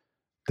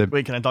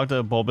 Wait, can I talk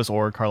to Bulbus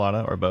or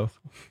Carlotta or both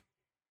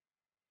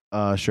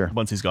Sure.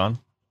 once he's gone?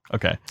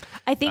 Okay.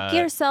 I think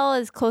your cell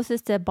is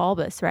closest to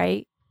Bulbus,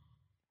 right?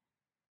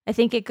 I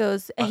think it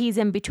goes, he's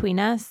in between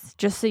us,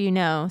 just so you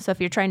know. So if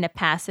you're trying to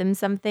pass him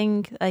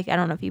something, like, I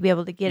don't know if you'd be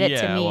able to get it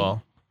to me.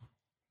 Well,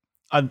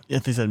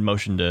 if they said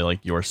motion to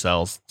like your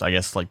cells, I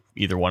guess like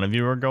either one of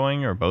you are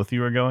going or both of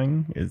you are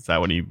going. Is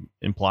that what he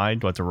implied?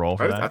 Do I have to roll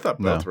for that? I thought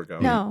both were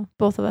going. No,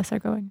 both of us are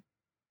going.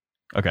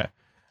 Okay.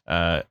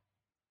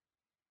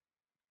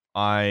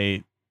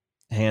 I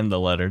hand the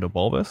letter to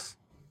Bulbus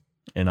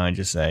and I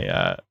just say,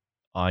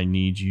 I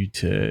need you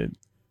to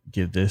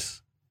give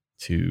this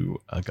to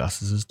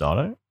Augustus's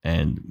daughter.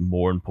 And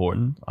more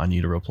important, I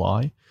need a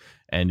reply.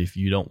 And if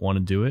you don't want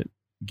to do it,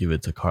 give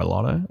it to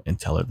Carlotta and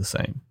tell her the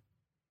same.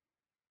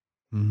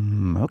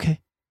 Okay.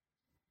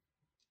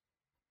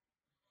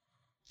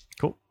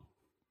 Cool.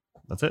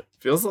 That's it.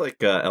 Feels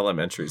like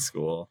elementary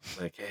school.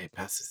 Like, hey,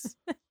 pass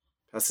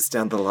this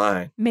down the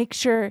line. Make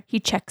sure he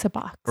checks a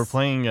box. We're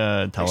playing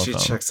Make telephone. sure he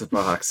checks a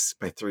box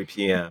by 3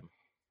 p.m.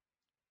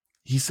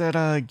 He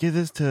said, give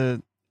this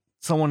to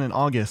someone in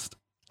August.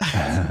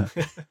 Hold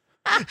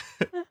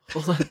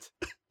on.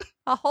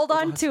 I'll hold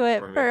on to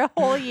it for a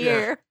whole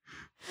year.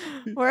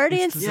 We're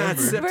already in It's Yeah,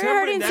 it's September. We're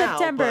already in now,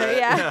 September. but-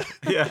 Yeah.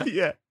 yeah.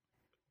 Yeah.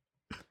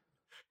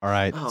 All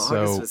right. Oh,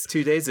 So August was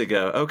 2 days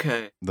ago.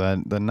 Okay.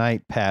 the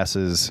night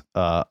passes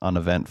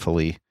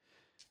uneventfully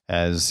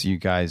as you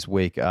guys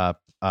wake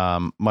up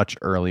much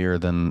earlier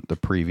than the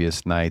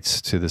previous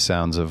nights to the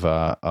sounds of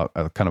a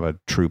kind of a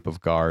troop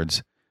of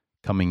guards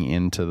coming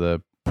into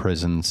the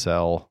prison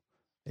cell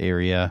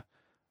area.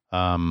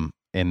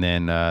 And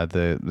then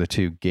the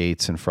two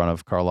gates in front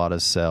of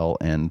Carlotta's cell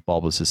and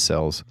Bulbus's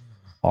cells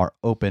are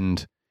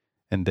opened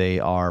and they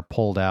are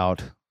pulled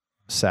out.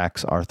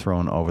 Sacks are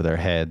thrown over their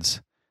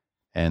heads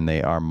and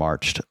they are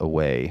marched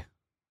away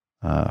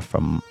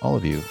from all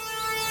of you.